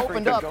paths have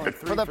opened up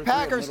for the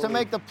Packers to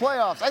make the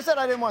playoffs. I said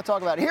I didn't want to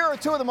talk about it. Here are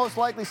two of the most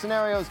likely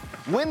scenarios.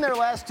 Win their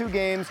last two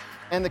games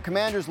and the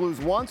Commanders lose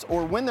once,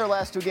 or win their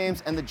last two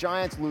games and the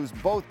Giants lose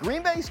both.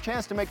 Green Bay's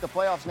chance to make the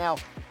playoffs now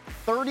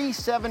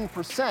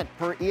 37%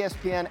 per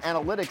ESPN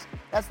Analytics.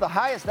 That's the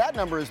highest that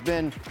number has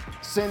been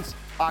since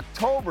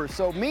October.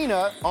 So,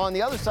 Mina, on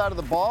the other side of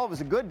the ball, it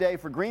was a good day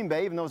for Green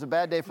Bay, even though it was a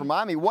bad day for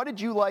Miami. What did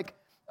you like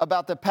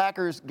about the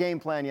Packers' game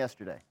plan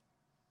yesterday?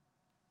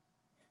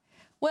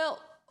 Well,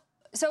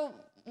 so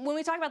when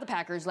we talk about the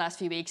Packers last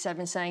few weeks, I've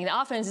been saying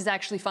the offense is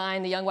actually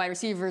fine. The young wide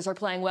receivers are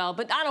playing well,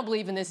 but I don't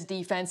believe in this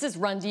defense. This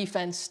run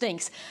defense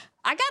stinks.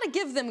 I got to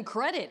give them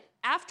credit.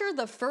 After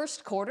the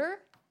first quarter,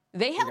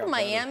 they held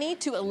Miami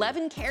to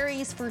 11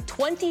 carries for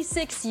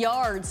 26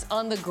 yards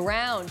on the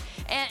ground.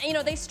 And, you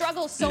know, they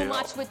struggle so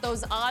much with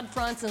those odd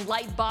fronts and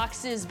light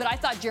boxes, but I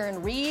thought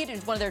Jaron Reed,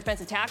 who's one of their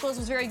defensive tackles,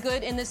 was very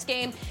good in this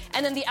game.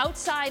 And then the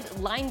outside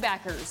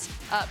linebackers,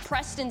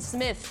 Preston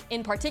Smith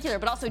in particular,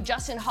 but also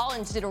Justin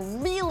Hollins did a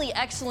really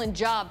excellent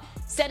job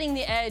setting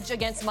the edge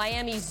against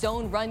Miami's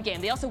zone run game.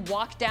 They also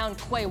walked down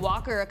Quay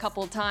Walker a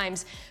couple of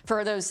times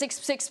for those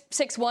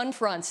 6-1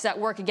 fronts that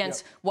work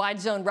against wide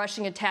zone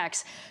rushing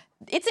attacks.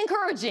 It's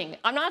encouraging.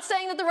 I'm not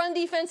saying that the run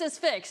defense is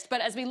fixed,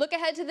 but as we look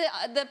ahead to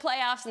the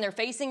playoffs and they're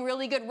facing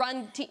really good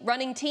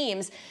running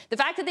teams, the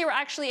fact that they were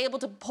actually able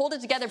to hold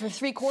it together for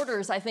 3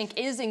 quarters, I think,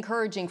 is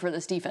encouraging for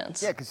this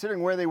defense. Yeah,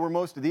 considering where they were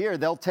most of the year,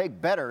 they'll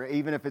take better,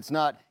 even if it's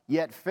not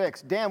yet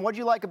fixed. Dan, what did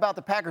you like about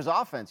the Packers'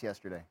 offense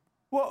yesterday?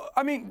 Well,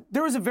 I mean,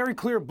 there was a very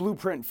clear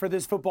blueprint for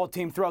this football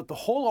team throughout the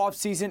whole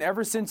offseason,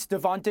 ever since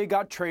Devontae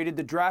got traded,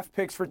 the draft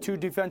picks for 2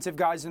 defensive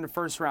guys in the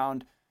first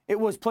round.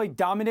 It was play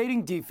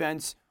dominating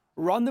defense,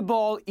 run the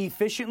ball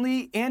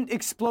efficiently and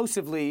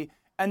explosively,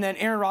 and then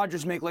Aaron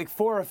Rodgers make like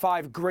 4 or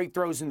 5 great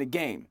throws in the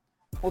game.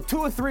 Well, 2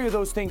 or 3 of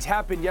those things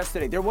happened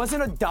yesterday. There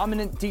wasn't a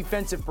dominant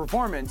defensive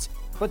performance,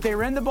 but they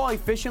ran the ball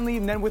efficiently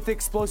and then with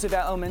explosive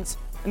elements.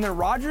 And then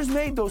Rodgers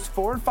made those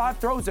 4 or 5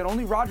 throws that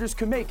only Rodgers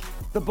could make.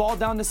 The ball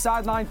down the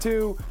sideline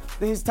to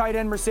his tight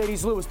end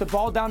Mercedes Lewis. The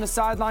ball down the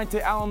sideline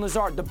to Allen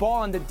Lazard. The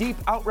ball on the deep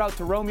out route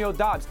to Romeo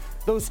Doubs.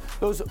 Those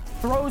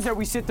throws that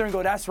we sit there and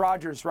go, that's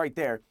Rodgers right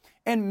there.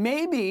 And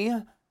maybe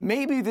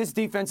this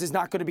defense is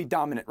not going to be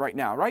dominant right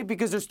now, right?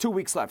 Because there's 2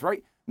 weeks left,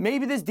 right?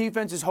 Maybe this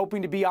defense is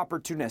hoping to be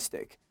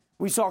opportunistic.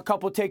 We saw a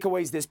couple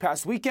takeaways this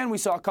past weekend. We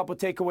saw a couple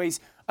takeaways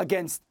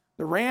against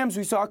the Rams.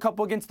 We saw a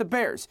couple against the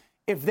Bears.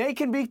 If they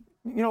can be,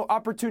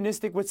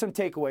 opportunistic with some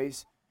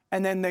takeaways,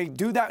 and then they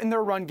do that in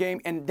their run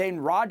game, and then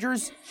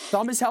Rodgers'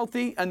 thumb is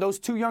healthy, and those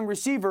 2 young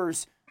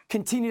receivers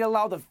continue to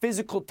allow the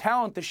physical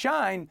talent to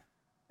shine,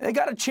 they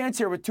got a chance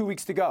here with 2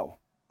 weeks to go.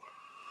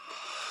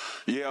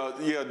 Yeah,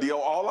 Dio,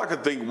 all I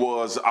could think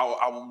was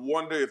I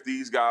wonder if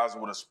these guys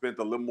would have spent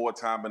a little more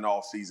time in the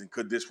offseason.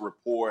 Could this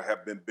rapport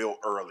have been built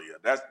earlier?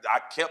 I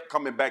kept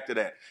coming back to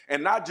that.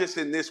 And not just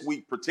in this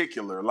week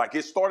particular. Like,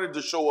 it started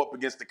to show up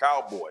against the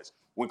Cowboys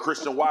when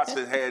Christian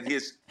Watson had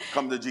his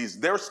come to Jesus.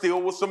 There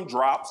still was some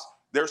drops.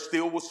 There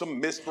still was some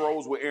missed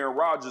throws with Aaron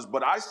Rodgers.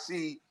 But I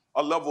see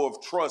a level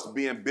of trust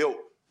being built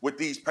with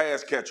these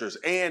pass catchers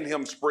and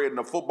him spreading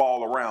the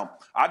football around.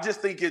 I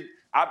just think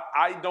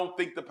I don't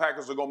think the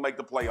Packers are going to make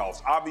the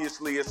playoffs.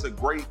 Obviously, it's a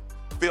great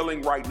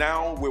feeling right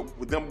now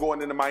with them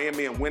going into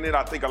Miami and winning.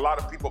 I think a lot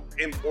of people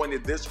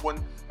pinpointed this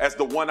one as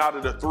the one out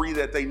of the 3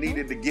 that they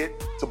needed to get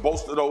to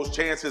bolster those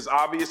chances,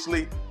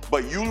 obviously.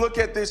 But you look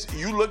at this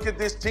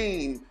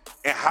team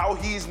and how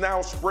he's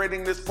now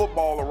spreading this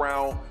football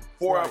around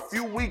for a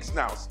few weeks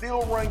now.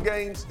 Still run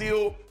game,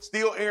 still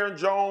Aaron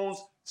Jones,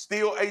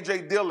 still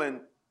A.J. Dillon,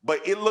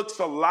 but it looks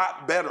a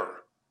lot better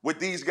with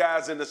these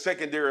guys in the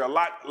secondary. A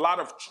lot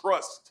of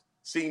trust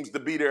seems to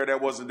be there that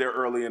wasn't there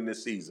early in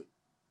this season.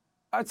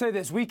 I'd say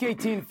this. Week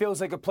 18 feels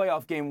like a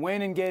playoff game.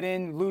 Win and get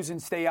in, lose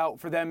and stay out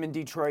for them in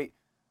Detroit.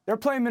 They're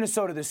playing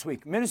Minnesota this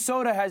week.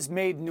 Minnesota has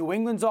made New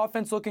England's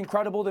offense look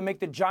incredible to make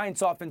the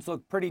Giants' offense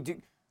look pretty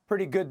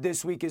good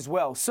this week as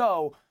well.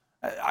 So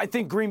I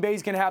think Green Bay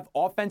is going to have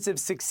offensive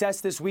success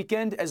this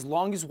weekend as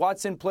long as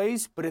Watson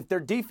plays. But if their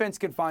defense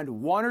can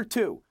find one or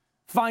two,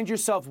 find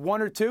yourself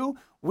one or two,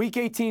 Week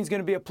 18 is going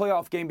to be a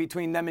playoff game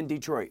between them and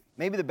Detroit.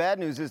 Maybe the bad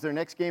news is their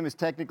next game is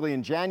technically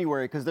in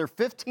January because they're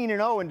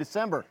 15-0 in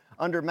December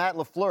under Matt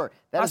LaFleur.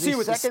 That is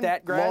the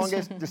second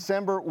longest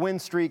December win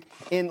streak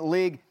in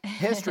league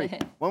history.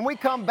 When we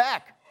come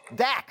back,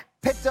 Dak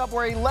picked up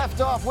where he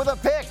left off with a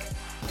pick.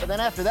 But then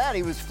after that,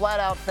 he was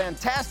flat out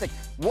fantastic.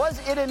 Was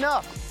it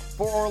enough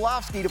for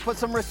Orlovsky to put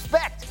some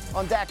respect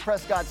on Dak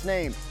Prescott's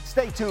name?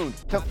 Stay tuned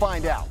to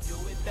find out.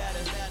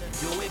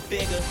 Do it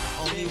bigger,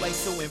 only way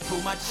to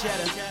improve my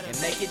cheddar and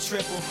make it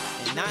triple.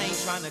 And I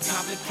ain't trying to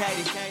complicate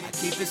it, I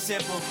keep it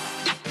simple.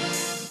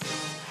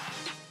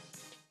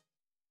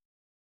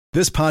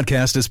 This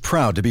podcast is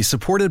proud to be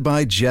supported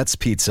by Jets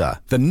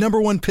Pizza, the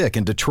 #1 pick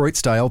in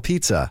Detroit-style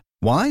pizza.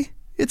 Why?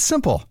 It's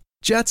simple.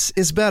 Jets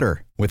is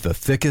better. With the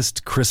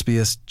thickest,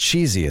 crispiest,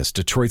 cheesiest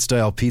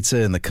Detroit-style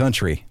pizza in the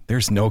country,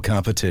 there's no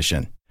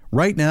competition.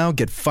 Right now,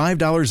 get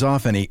 $5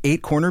 off any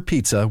 8-corner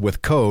pizza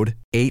with code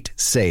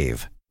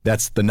 8SAVE.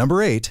 That's the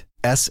number 8,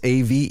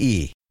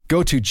 S-A-V-E.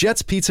 Go to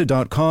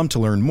jetspizza.com to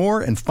learn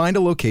more and find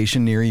a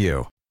location near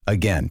you.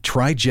 Again,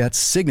 try Jet's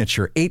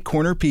signature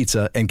 8-corner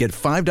pizza and get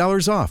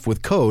 $5 off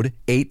with code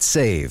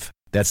 8SAVE.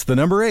 That's the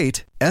number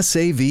 8,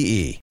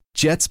 S-A-V-E.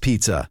 Jet's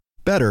Pizza.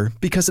 Better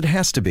because it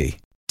has to be.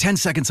 10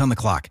 seconds on the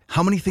clock.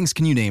 How many things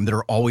can you name that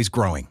are always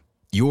growing?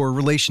 Your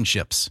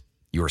relationships,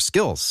 your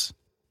skills,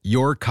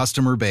 your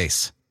customer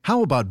base.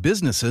 How about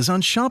businesses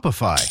on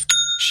Shopify?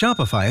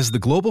 Shopify is the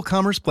global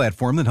commerce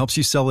platform that helps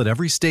you sell at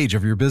every stage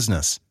of your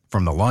business.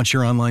 From the launch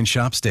your online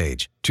shop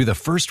stage, to the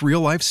first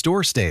real-life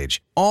store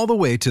stage, all the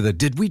way to the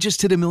did we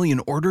just hit a million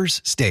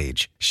orders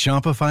stage,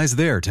 Shopify's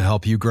there to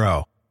help you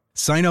grow.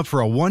 Sign up for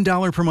a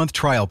 $1 per month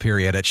trial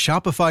period at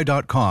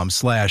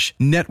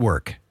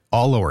shopify.com/network,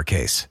 all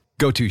lowercase.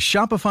 Go to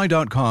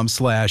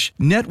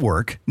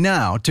shopify.com/network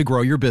now to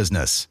grow your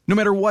business, no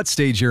matter what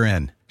stage you're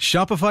in.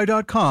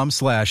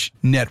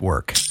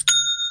 Shopify.com/network.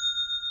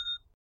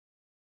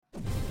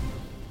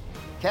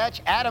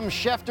 Catch Adam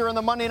Schefter and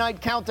the Monday Night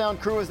Countdown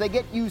crew as they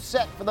get you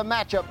set for the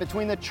matchup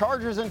between the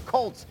Chargers and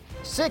Colts,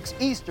 6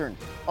 Eastern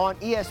on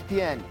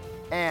ESPN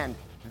and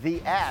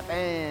the app.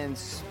 And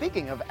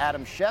speaking of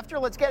Adam Schefter,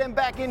 let's get him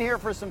back in here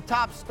for some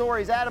top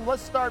stories. Adam,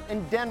 let's start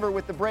in Denver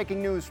with the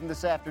breaking news from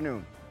this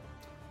afternoon.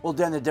 Well,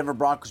 Dan, the Denver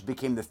Broncos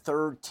became the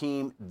third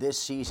team this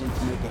season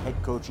to make a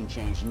head coaching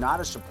change.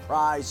 Not a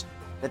surprise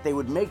that they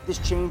would make this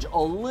change, a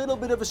little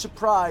bit of a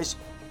surprise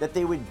that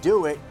they would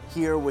do it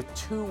here with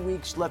 2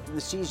 weeks left in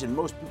the season.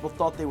 Most people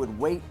thought they would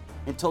wait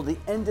until the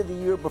end of the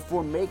year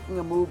before making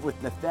a move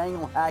with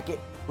Nathaniel Hackett,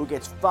 who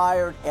gets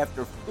fired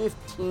after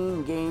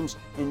 15 games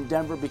in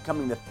Denver,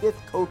 becoming the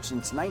 5th coach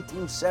since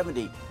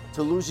 1970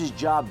 to lose his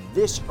job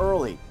this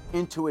early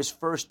into his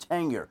first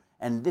tenure.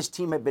 And this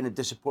team had been a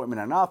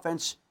disappointment on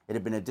offense. It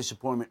had been a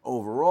disappointment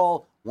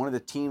overall. One of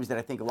the teams that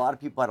I think a lot of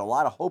people had a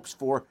lot of hopes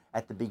for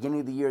at the beginning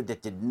of the year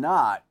that did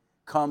not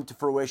come to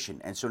fruition.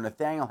 And so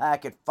Nathaniel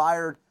Hackett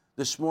fired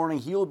this morning.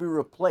 He will be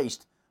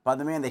replaced by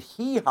the man that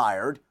he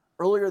hired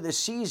earlier this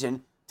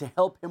season to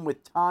help him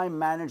with time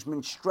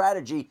management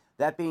strategy,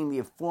 that being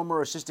the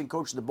former assistant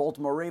coach of the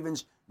Baltimore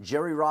Ravens,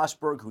 Jerry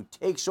Rosburg, who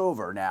takes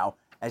over now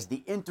as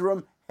the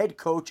interim head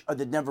coach of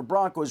the Denver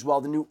Broncos,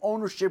 while the new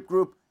ownership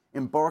group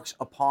embarks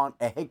upon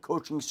a head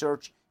coaching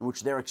search in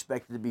which they're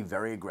expected to be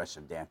very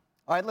aggressive, Dan.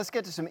 All right, let's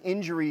get to some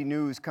injury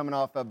news coming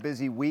off a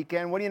busy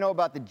weekend. What do you know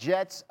about the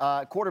Jets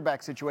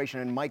quarterback situation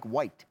and Mike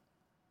White?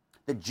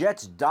 The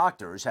Jets'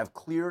 doctors have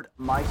cleared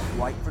Mike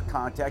White for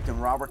contact,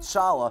 and Robert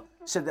Saleh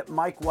said that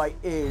Mike White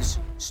is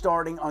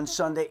starting on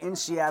Sunday in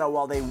Seattle,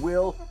 while they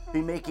will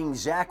be making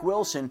Zach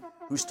Wilson,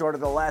 who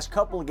started the last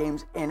couple of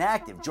games,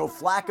 inactive. Joe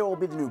Flacco will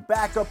be the new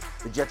backup.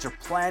 The Jets are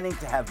planning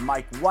to have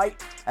Mike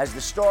White as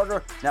the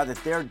starter now that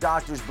their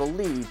doctors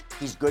believe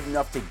he's good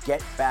enough to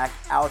get back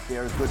out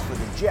there, good for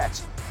the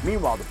Jets.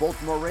 Meanwhile, the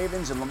Baltimore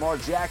Ravens and Lamar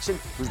Jackson,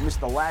 who's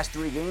missed the last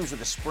 3 games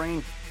with a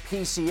sprained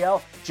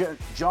PCL.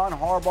 John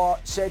Harbaugh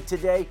said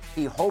today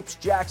he hopes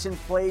Jackson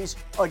plays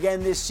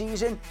again this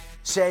season.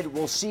 Said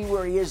we'll see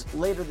where he is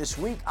later this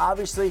week.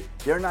 Obviously,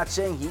 they're not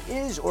saying he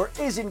is or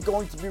isn't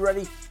going to be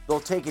ready. They'll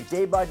take it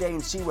day by day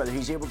and see whether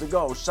he's able to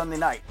go Sunday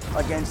night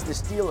against the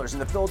Steelers.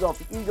 And the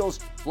Philadelphia Eagles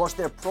lost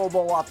their Pro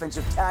Bowl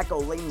offensive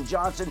tackle, Lane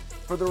Johnson,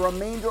 for the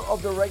remainder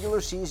of the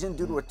regular season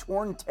due to a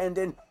torn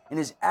tendon in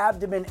his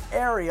abdomen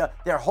area.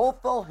 They're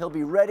hopeful he'll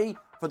be ready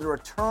for the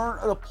return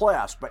of the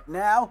playoffs. But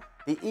now,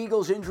 the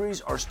Eagles'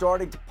 injuries are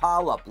starting to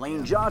pile up.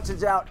 Lane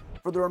Johnson's out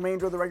for the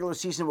remainder of the regular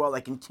season while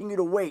they continue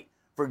to wait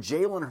for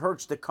Jalen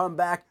Hurts to come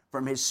back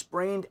from his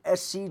sprained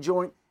SC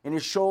joint in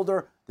his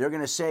shoulder. They're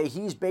going to say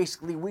he's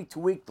basically week to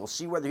week. They'll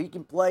see whether he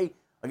can play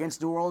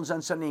against New Orleans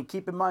on Sunday. And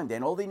keep in mind,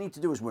 Dan, all they need to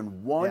do is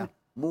win one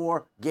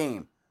more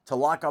game to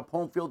lock up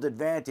home field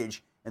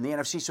advantage in the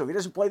NFC. So if he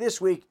doesn't play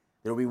this week,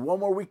 there'll be one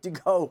more week to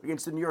go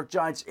against the New York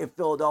Giants if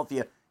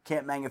Philadelphia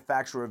can't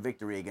manufacture a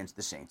victory against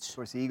the Saints. Of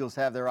course, the Eagles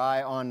have their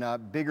eye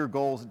on bigger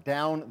goals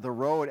down the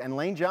road, and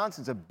Lane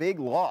Johnson's a big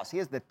loss. He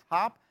has the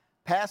top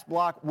pass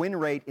block win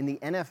rate in the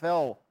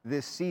NFL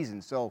this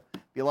season. So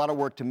be a lot of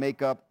work to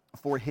make up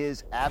for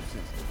his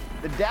absence.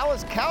 The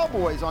Dallas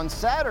Cowboys on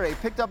Saturday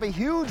picked up a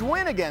huge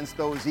win against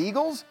those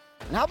Eagles.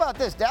 And how about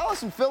this?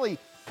 Dallas and Philly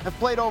have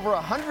played over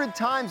 100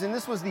 times, and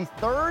this was the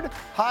third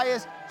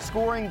highest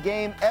scoring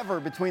game ever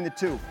between the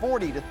two,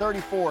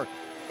 40-34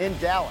 in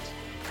Dallas.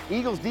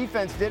 Eagles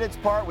defense did its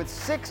part with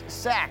 6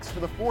 sacks for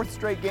the 4th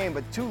straight game,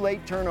 but 2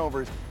 late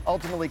turnovers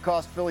ultimately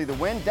cost Philly the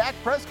win. Dak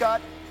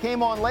Prescott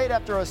came on late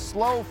after a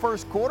slow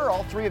first quarter.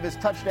 All 3 of his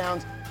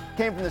touchdowns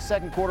came from the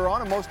second quarter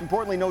on, and most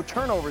importantly, no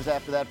turnovers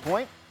after that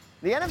point.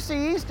 The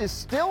NFC East is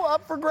still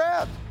up for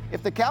grabs.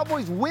 If the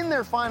Cowboys win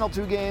their final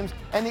 2 games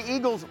and the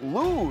Eagles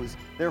lose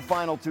their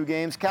final 2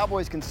 games,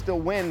 Cowboys can still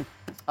win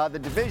the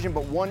division,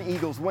 but one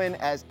Eagles win,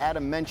 as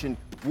Adam mentioned,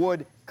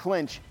 would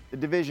clinch the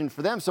division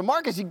for them. So,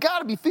 Marcus, you got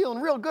to be feeling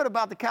real good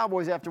about the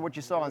Cowboys after what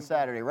you saw on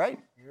Saturday, right?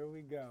 Here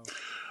we go.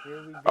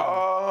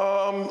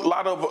 A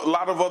lot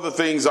of other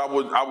things I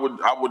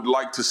would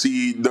like to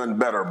see done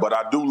better, but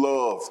I do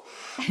love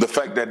the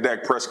fact that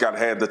Dak Prescott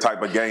had the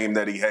type of game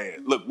that he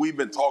had. Look, we've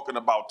been talking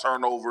about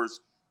turnovers.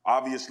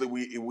 Obviously,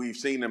 we've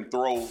seen him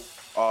throw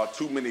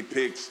too many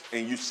picks,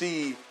 and you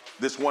see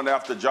this one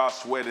after Josh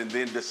Sweat, and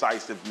then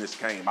decisiveness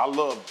came. I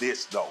love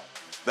this, though,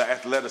 the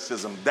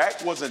athleticism.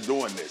 Dak wasn't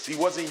doing this. He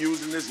wasn't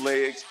using his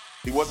legs.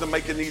 He wasn't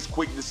making these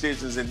quick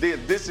decisions. And then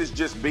this is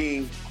just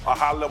being a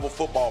high-level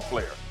football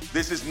player.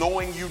 This is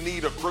knowing you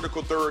need a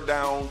critical third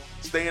down,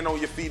 staying on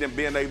your feet and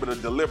being able to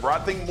deliver. I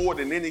think more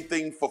than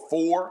anything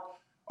for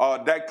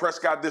Dak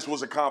Prescott, this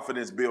was a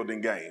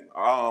confidence-building game.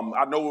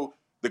 I know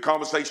the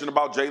conversation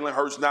about Jalen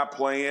Hurts not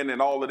playing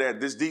and all of that.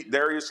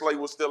 Darius Slay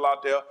was still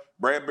out there.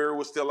 Bradbury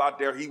was still out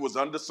there. He was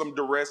under some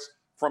duress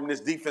from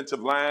this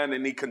defensive line,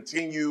 and he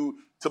continued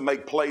to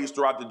make plays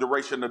throughout the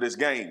duration of this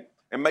game.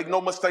 And make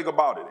no mistake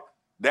about it,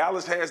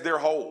 Dallas has their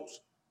holes.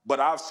 But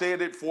I've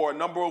said it for a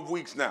number of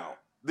weeks now.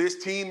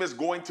 This team is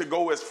going to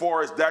go as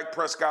far as Dak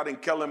Prescott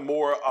and Kellen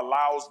Moore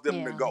allows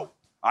them to go.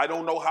 I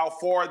don't know how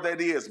far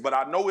that is, but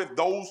I know if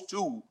those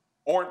two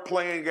aren't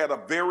playing at a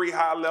very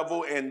high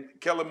level and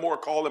Kellen Moore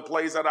calling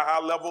plays at a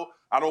high level,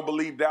 I don't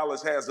believe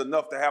Dallas has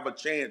enough to have a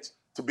chance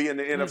to be in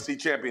the NFC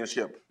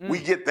Championship. We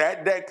get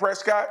that Dak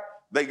Prescott,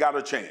 they got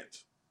a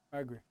chance. I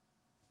agree.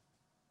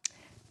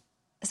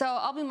 So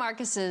I'll be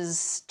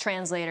Marcus's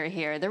translator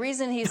here. The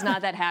reason he's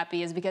not that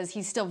happy is because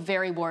he's still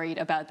very worried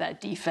about that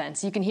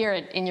defense. You can hear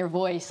it in your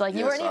voice. Like,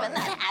 you weren't even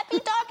that happy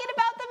talking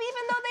about them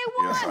even though they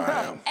won. Yes,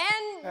 I am.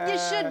 And you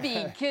should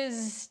be,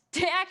 because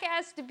Dak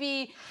has to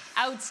be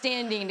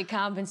outstanding to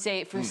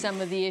compensate for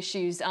some of the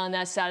issues on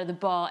that side of the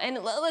ball. And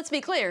let's be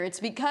clear, it's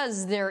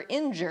because they're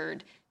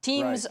injured.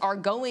 Teams are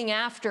going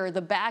after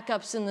the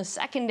backups in the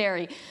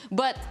secondary.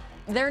 But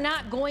they're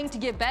not going to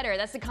get better.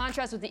 That's the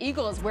contrast with the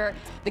Eagles, where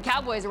the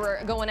Cowboys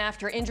were going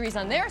after injuries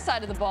on their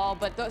side of the ball,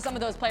 but some of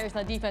those players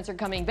on defense are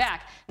coming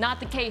back. Not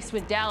the case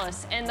with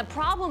Dallas. And the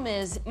problem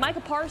is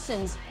Micah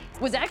Parsons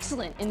was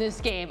excellent in this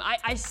game.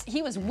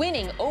 He was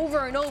winning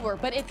over and over,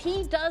 but if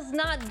he does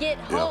not get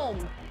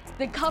home,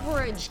 the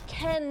coverage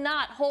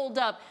cannot hold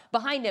up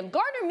behind him.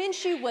 Gardner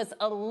Minshew was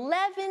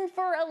 11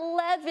 for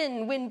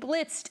 11 when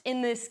blitzed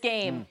in this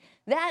game.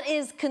 That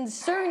is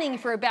concerning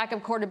for a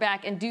backup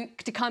quarterback and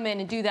to come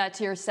in and do that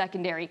to your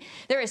secondary.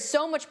 There is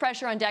so much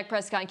pressure on Dak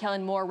Prescott and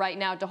Kellen Moore right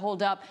now to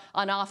hold up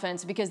on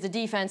offense because the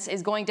defense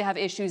is going to have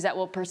issues that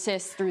will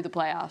persist through the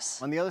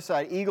playoffs. On the other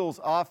side,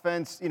 Eagles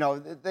offense,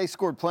 they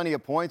scored plenty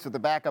of points with the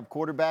backup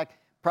quarterback.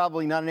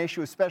 Probably not an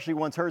issue, especially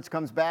once Hurts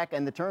comes back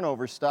and the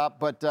turnovers stop.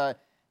 But,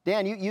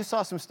 Dan, you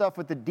saw some stuff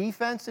with the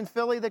defense in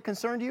Philly that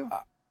concerned you?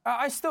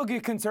 I still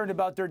get concerned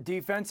about their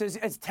defense.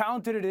 As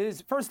talented it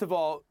is, first of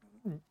all,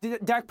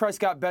 Dak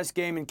Prescott best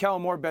game and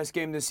Kellen Moore best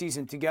game this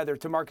season together,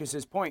 to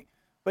Marcus's point.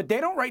 But they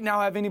don't right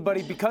now have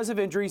anybody, because of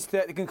injuries,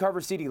 that can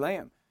cover CeeDee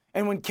Lamb.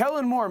 And when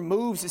Kellen Moore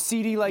moves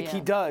CeeDee like he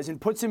does and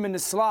puts him in the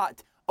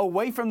slot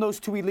away from those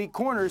 2 elite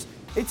corners,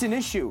 it's an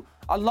issue.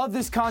 I love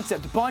this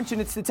concept. Bunch, and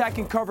it's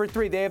attacking cover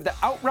 3. They have the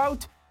out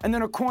route and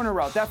then a corner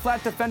route. That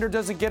flat defender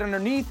doesn't get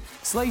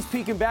underneath. Slay's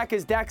peeking back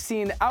as Dak's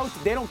seeing out.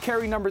 They don't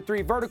carry number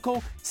 3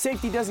 vertical.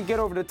 Safety doesn't get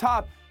over the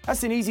top.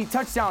 That's an easy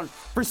touchdown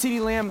for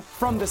CeeDee Lamb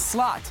from the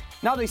slot.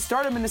 Now they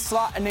start him in the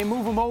slot and they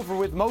move him over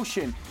with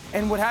motion.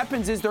 And what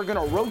happens is they're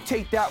going to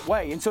rotate that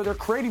way. And so they're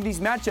creating these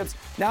matchups.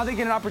 Now they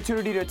get an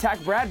opportunity to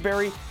attack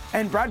Bradbury.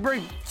 And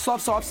Bradbury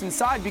sloughs off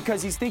inside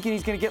because he's thinking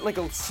he's going to get like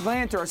a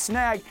slant or a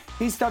snag.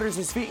 He stutters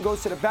his feet and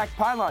goes to the back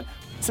pylon.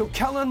 So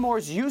Kellen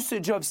Moore's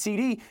usage of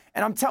CeeDee,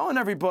 and I'm telling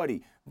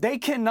everybody, they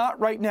cannot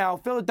right now,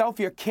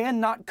 Philadelphia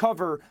cannot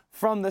cover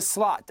from the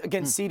slot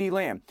against CeeDee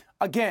Lamb.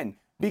 Again,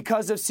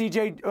 because of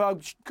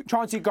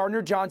Chauncey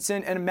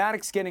Gardner-Johnson and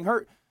Maddox getting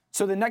hurt.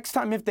 So the next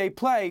time if they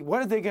play,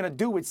 what are they going to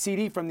do with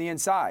CeeDee from the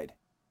inside?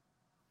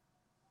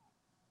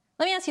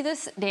 Let me ask you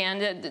this,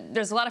 Dan.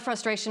 There's a lot of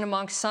frustration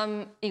amongst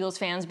some Eagles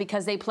fans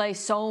because they play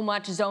so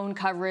much zone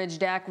coverage.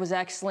 Dak was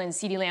excellent.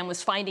 CeeDee Lamb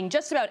was finding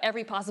just about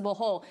every possible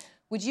hole.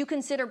 Would you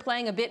consider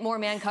playing a bit more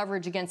man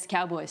coverage against the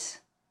Cowboys?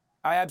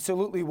 I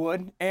absolutely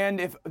would. And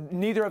if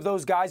neither of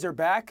those guys are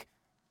back,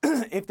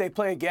 if they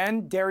play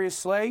again, Darius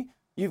Slay,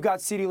 you've got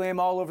CeeDee Lamb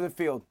all over the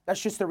field.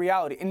 That's just the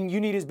reality. And you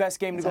need his best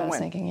game to go win. I was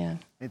thinking, yeah.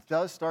 It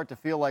does start to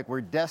feel like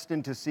we're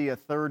destined to see a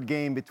third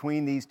game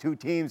between these two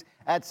teams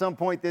at some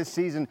point this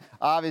season.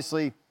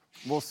 Obviously,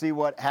 we'll see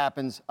what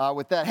happens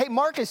with that. Hey,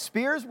 Marcus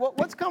Spears,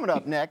 what's coming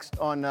up next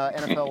on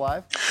NFL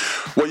Live?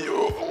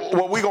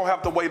 Well, we're going to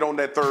have to wait on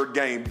that third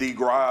game,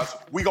 D-Graz.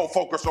 We're going to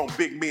focus on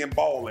big men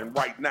balling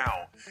right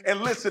now.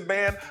 And listen,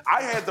 man,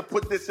 I had to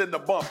put this in the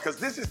bump because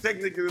this is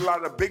technically a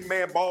lot of big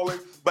man balling,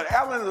 but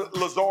Allen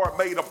Lazard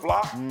made a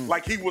block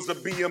like he was a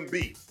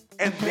BMB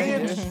and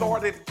then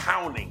started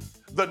counting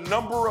the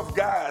number of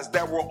guys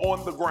that were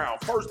on the ground.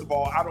 First of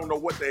all, I don't know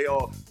what the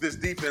hell this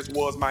defense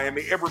was,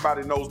 Miami.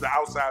 Everybody knows the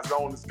outside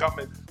zone is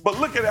coming. But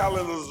look at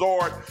Allen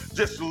Lazard.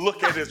 Just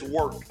look at his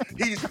work.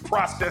 He's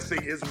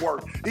processing his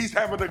work. He's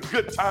having a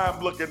good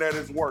time looking at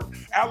his work.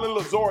 Allen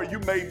Lazard, you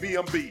made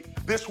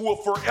BMB. This will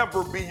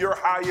forever be your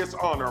highest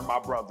honor, my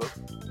brother.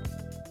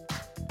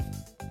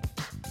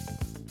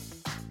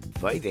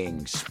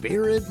 Fighting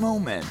Spirit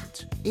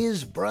Moment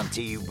is brought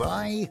to you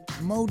by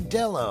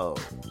Modelo.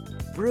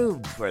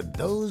 Brewed for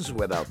those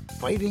with a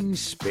fighting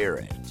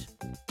spirit.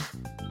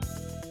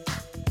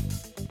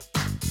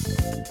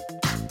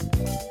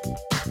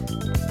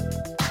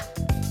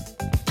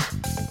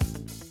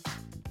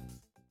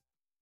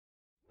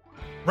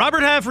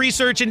 Robert Half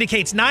research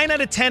indicates 9 out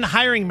of 10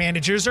 hiring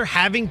managers are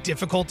having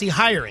difficulty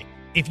hiring.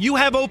 If you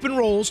have open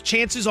roles,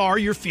 chances are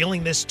you're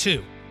feeling this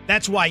too.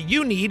 That's why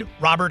you need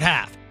Robert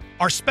Half.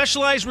 Our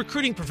specialized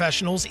recruiting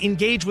professionals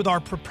engage with our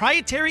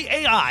proprietary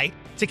AI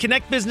to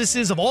connect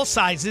businesses of all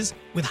sizes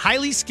with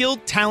highly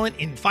skilled talent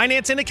in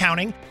finance and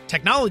accounting,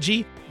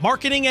 technology,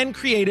 marketing and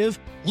creative,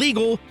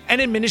 legal,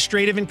 and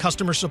administrative and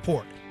customer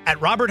support.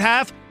 At Robert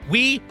Half,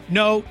 we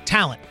know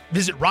talent.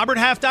 Visit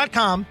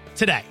roberthalf.com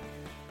today.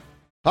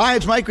 Hi,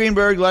 it's Mike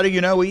Greenberg letting you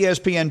know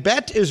ESPN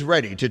Bet is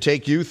ready to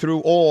take you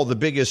through all the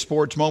biggest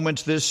sports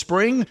moments this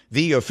spring.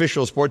 The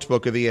official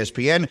sportsbook of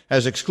ESPN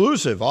has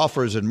exclusive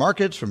offers and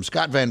markets from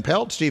Scott Van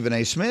Pelt, Stephen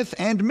A. Smith,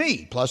 and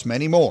me, plus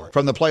many more.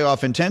 From the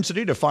playoff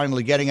intensity to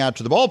finally getting out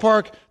to the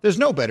ballpark, there's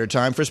no better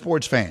time for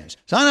sports fans.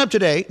 Sign up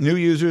today. New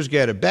users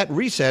get a bet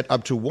reset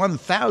up to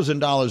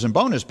 $1,000 in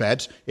bonus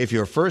bets if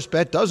your first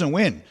bet doesn't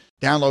win.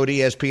 Download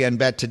ESPN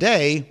Bet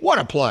today. What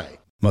a play.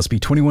 Must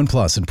be 21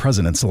 plus and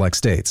present in select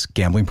states.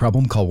 Gambling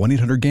problem? Call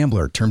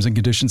 1-800-GAMBLER. Terms and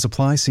conditions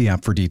apply. See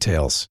app for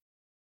details.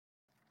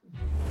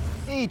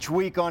 Each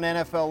week on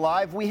NFL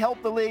Live, we help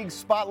the league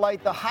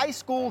spotlight the high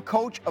school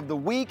coach of the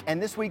week.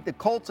 And this week, the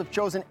Colts have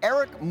chosen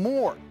Eric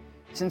Moore.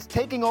 Since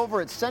taking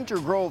over at Center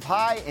Grove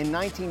High in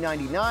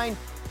 1999,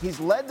 he's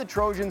led the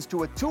Trojans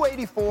to a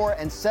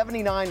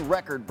 284-79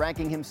 record,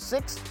 ranking him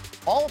 6th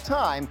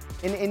all-time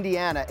in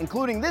Indiana,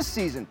 including this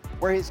season,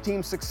 where his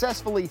team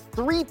successfully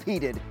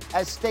three-peated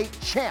as state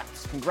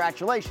champs.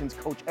 Congratulations,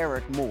 Coach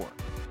Eric Moore.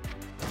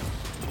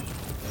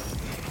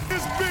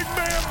 It's big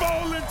man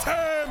bowling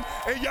time,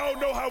 and y'all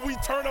know how we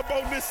turn up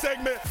on this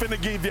segment.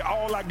 Finna give you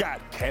all I got,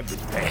 Cabbage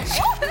Patch.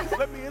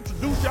 Let me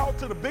introduce y'all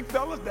to the big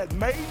fellas that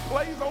made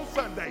plays on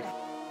Sunday.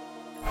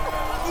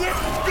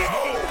 Let's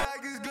go!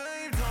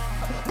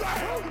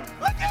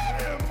 Look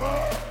at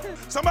him!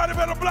 Somebody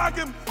better block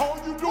him. All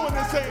you doing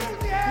is saying,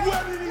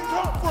 where did he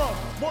come from?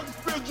 Marcus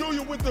Spears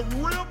Jr. with the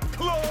rip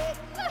club.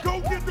 Go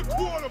get the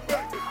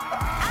quarterback.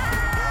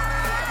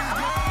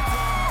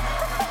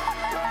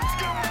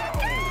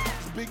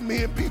 Big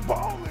men be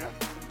balling.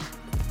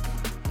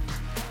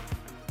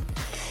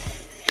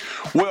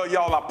 Well,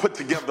 y'all, I put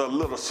together a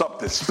little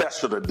something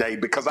special today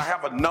because I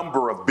have a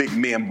number of big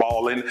men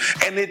balling,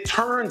 and it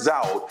turns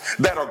out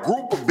that a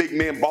group of big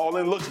men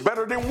balling looks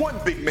better than one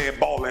big man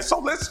balling. So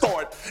let's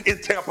start in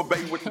Tampa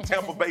Bay with the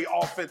Tampa Bay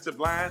offensive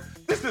line.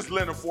 This is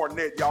Leonard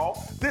Fournette, y'all.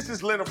 This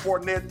is Leonard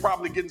Fournette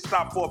probably getting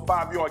stopped for a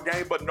 5-yard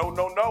gain, but no.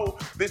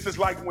 This is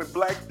like when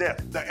Black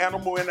Death, the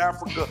animal in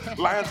Africa,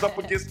 lines up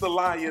against the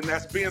lion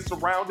that's being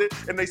surrounded,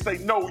 and they say,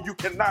 no, you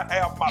cannot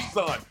have my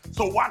son.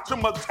 So watch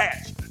them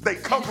attach. They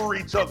cover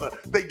each other.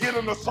 They get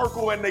in a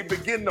circle and they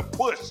begin to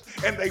push,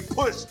 and they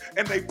push,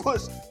 and they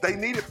push. They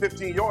needed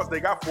 15 yards.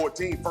 They got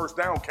 14. First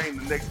down came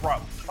the next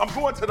problem. I'm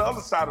going to the other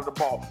side of the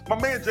ball. My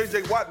man,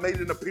 J.J. Watt, made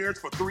an appearance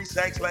for 3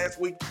 sacks last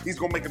week. He's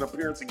going to make an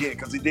appearance again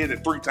because he did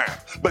it 3 times,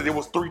 but it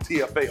was 3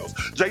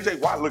 TFLs. J.J.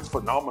 Watt looks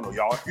phenomenal,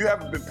 y'all. If you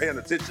haven't been paying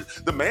attention,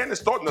 the man is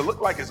starting to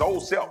look like his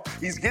old self.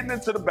 He's getting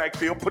into the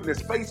backfield, putting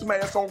his face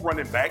mask on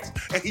running backs,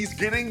 and he's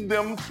getting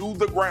them to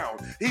the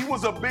ground. He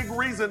was a big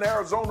reason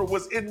Arizona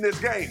was in this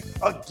game.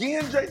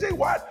 Again, J.J.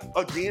 Watt,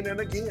 again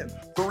and again.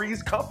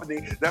 Three's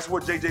company, that's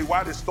what J.J.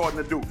 Watt is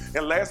starting to do.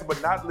 And last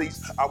but not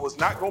least, I was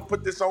not going to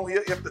put this on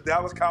here if the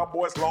Dallas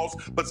Cowboys lost,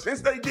 but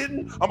since they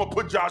didn't, I'm going to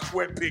put Josh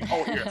Sweat pick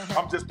on here.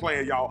 I'm just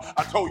playing, y'all.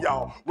 I told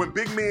y'all, when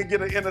big men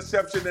get an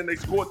interception and they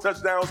score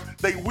touchdowns,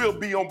 they will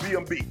be on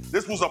BMB.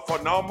 This was a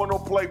phenomenal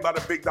play by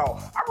the big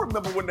dog. I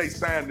remember when they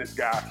signed this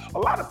guy, a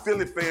lot of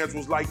Philly fans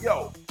was like,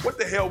 yo, what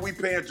the hell we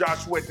paying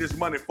Josh Sweat this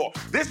money for?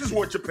 This is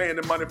what you're paying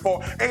the money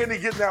for, and he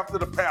getting after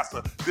the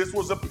passer. This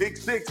was a pick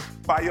six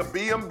by a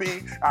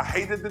B&B. I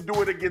hated to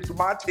do it against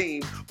my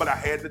team, but I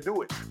had to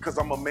do it because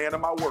I'm a man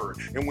of my word.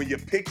 And when you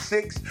pick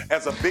six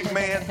as a big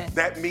man,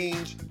 that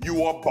means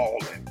you are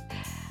balling.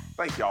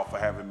 Thank y'all for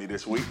having me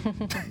this week.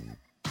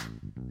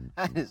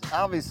 That is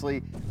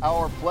obviously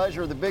our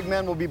pleasure. The big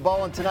men will be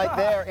balling tonight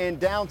there in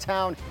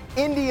downtown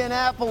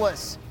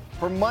Indianapolis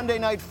for Monday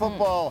Night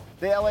Football.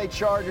 The LA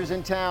Chargers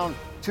in town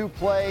to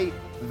play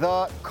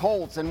the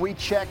Colts. And we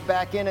check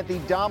back in at the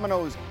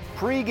Domino's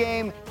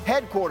pregame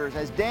headquarters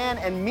as Dan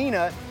and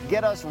Mina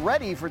get us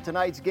ready for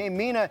tonight's game.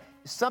 Mina,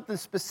 something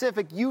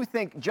specific you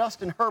think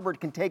Justin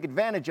Herbert can take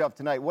advantage of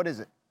tonight. What is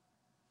it?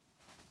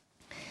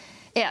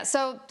 Yeah,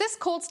 so this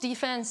Colts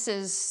defense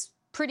is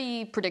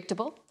pretty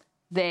predictable.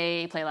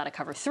 They play a lot of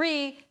cover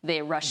 3,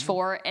 they rush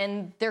 4,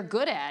 and they're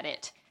good at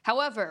it.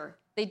 However,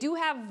 they do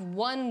have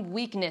one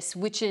weakness,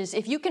 which is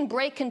if you can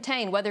break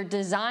contain, whether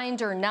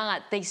designed or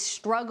not, they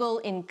struggle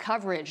in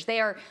coverage.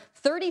 They are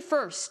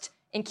 31st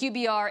in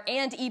QBR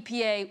and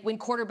EPA when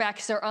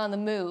quarterbacks are on the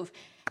move.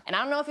 And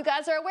I don't know if you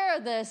guys are aware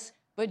of this,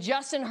 but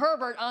Justin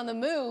Herbert on the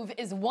move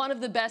is one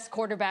of the best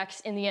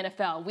quarterbacks in the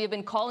NFL. We have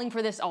been calling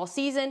for this all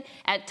season.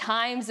 At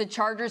times, the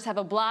Chargers have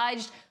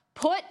obliged.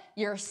 Put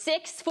your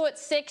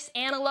 6'6"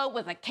 antelope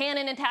with a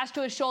cannon attached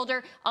to his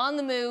shoulder on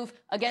the move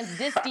against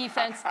this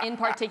defense in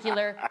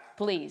particular,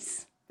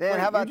 please. Dan,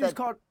 how about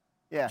that?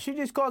 Yeah. She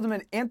just called him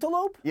an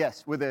antelope?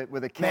 Yes, with a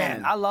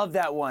cannon. Man, I love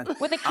that one.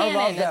 With a cannon.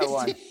 I love that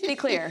one. Be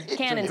clear,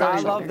 cannons. I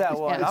love that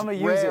one. It's I'm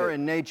a rare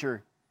in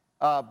nature.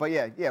 But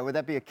yeah, would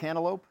that be a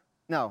cantaloupe?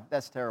 No,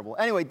 that's terrible.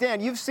 Anyway, Dan,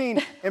 you've seen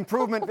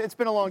improvement. It's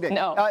been a long day.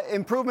 No.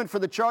 Improvement for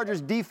the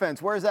Chargers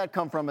defense. Where does that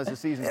come from as the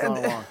season's gone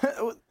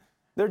along?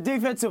 Their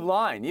defensive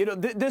line. You know,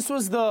 this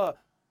was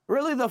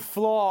really the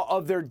flaw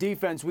of their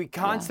defense. We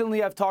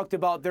constantly have talked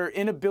about their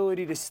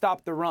inability to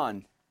stop the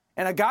run.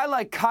 And a guy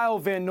like Kyle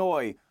Van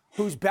Noy,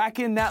 who's back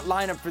in that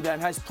lineup for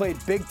them, has played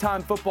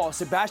big-time football.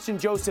 Sebastian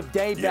Joseph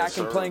Day back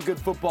and playing good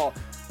football.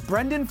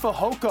 Brendan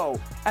Fehoko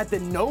at the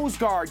nose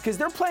guard, because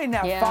they're playing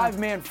that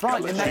five-man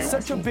front, and that's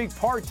such a big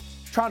part,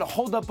 trying to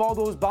hold up all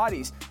those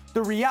bodies.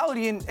 The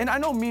reality, and I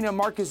know Mina and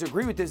Marcus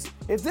agree with this,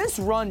 if this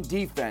run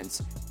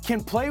defense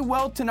can play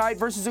well tonight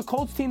versus a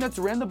Colts team that's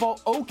ran the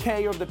ball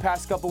okay over the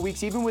past couple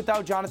weeks, even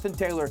without Jonathan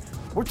Taylor,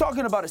 we're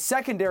talking about a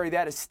secondary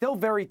that is still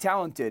very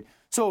talented.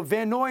 So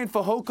Van Noy and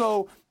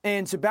Fehoko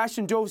and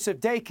Sebastian Joseph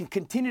Day can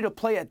continue to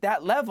play at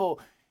that level,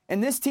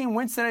 and this team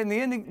wins tonight, in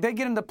the end, they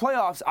get in the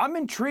playoffs. I'm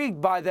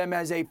intrigued by them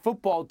as a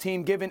football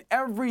team, given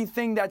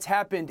everything that's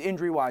happened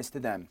injury-wise to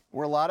them.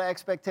 Were a lot of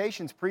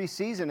expectations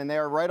preseason, and they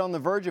are right on the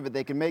verge of it.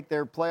 They can make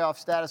their playoff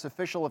status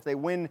official if they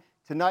win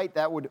tonight.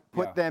 That would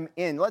put them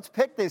in. Let's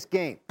pick this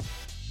game.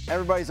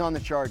 Everybody's on the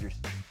Chargers.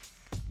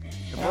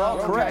 We're all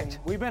correct.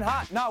 We've been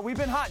hot. No, we've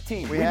been hot,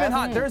 team. We've been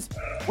hot.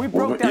 We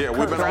broke that curse.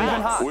 We've been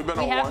hot.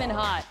 We have been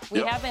hot.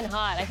 We have been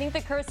hot. I think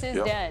the curse is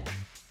dead.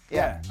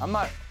 Yeah, I'm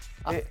not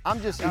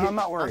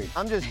worried.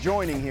 I'm just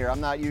joining here.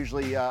 I'm not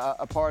usually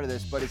a part of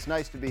this, but it's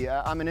nice to be.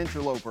 I'm an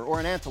interloper or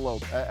an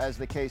antelope, as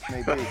the case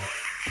may be.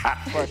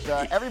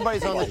 But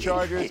everybody's on the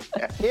Chargers.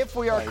 If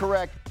we are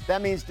correct,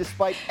 that means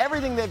despite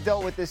everything they've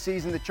dealt with this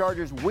season, the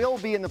Chargers will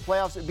be in the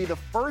playoffs. It would be the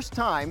first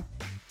time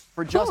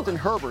for Justin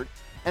Herbert,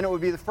 and it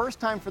would be the first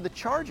time for the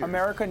Chargers.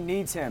 America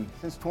needs him.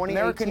 Since 2018.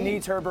 America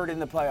needs Herbert in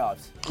the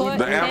playoffs.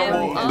 The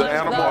animal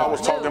I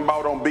was talking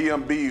about on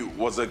B&B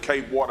was a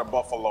Cape Water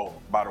buffalo,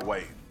 by the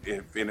way,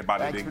 if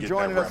anybody didn't get that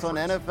reference. Thanks for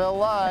joining us on NFL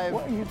Live.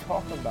 What are you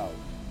talking about?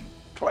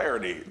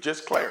 Clarity,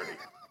 just clarity.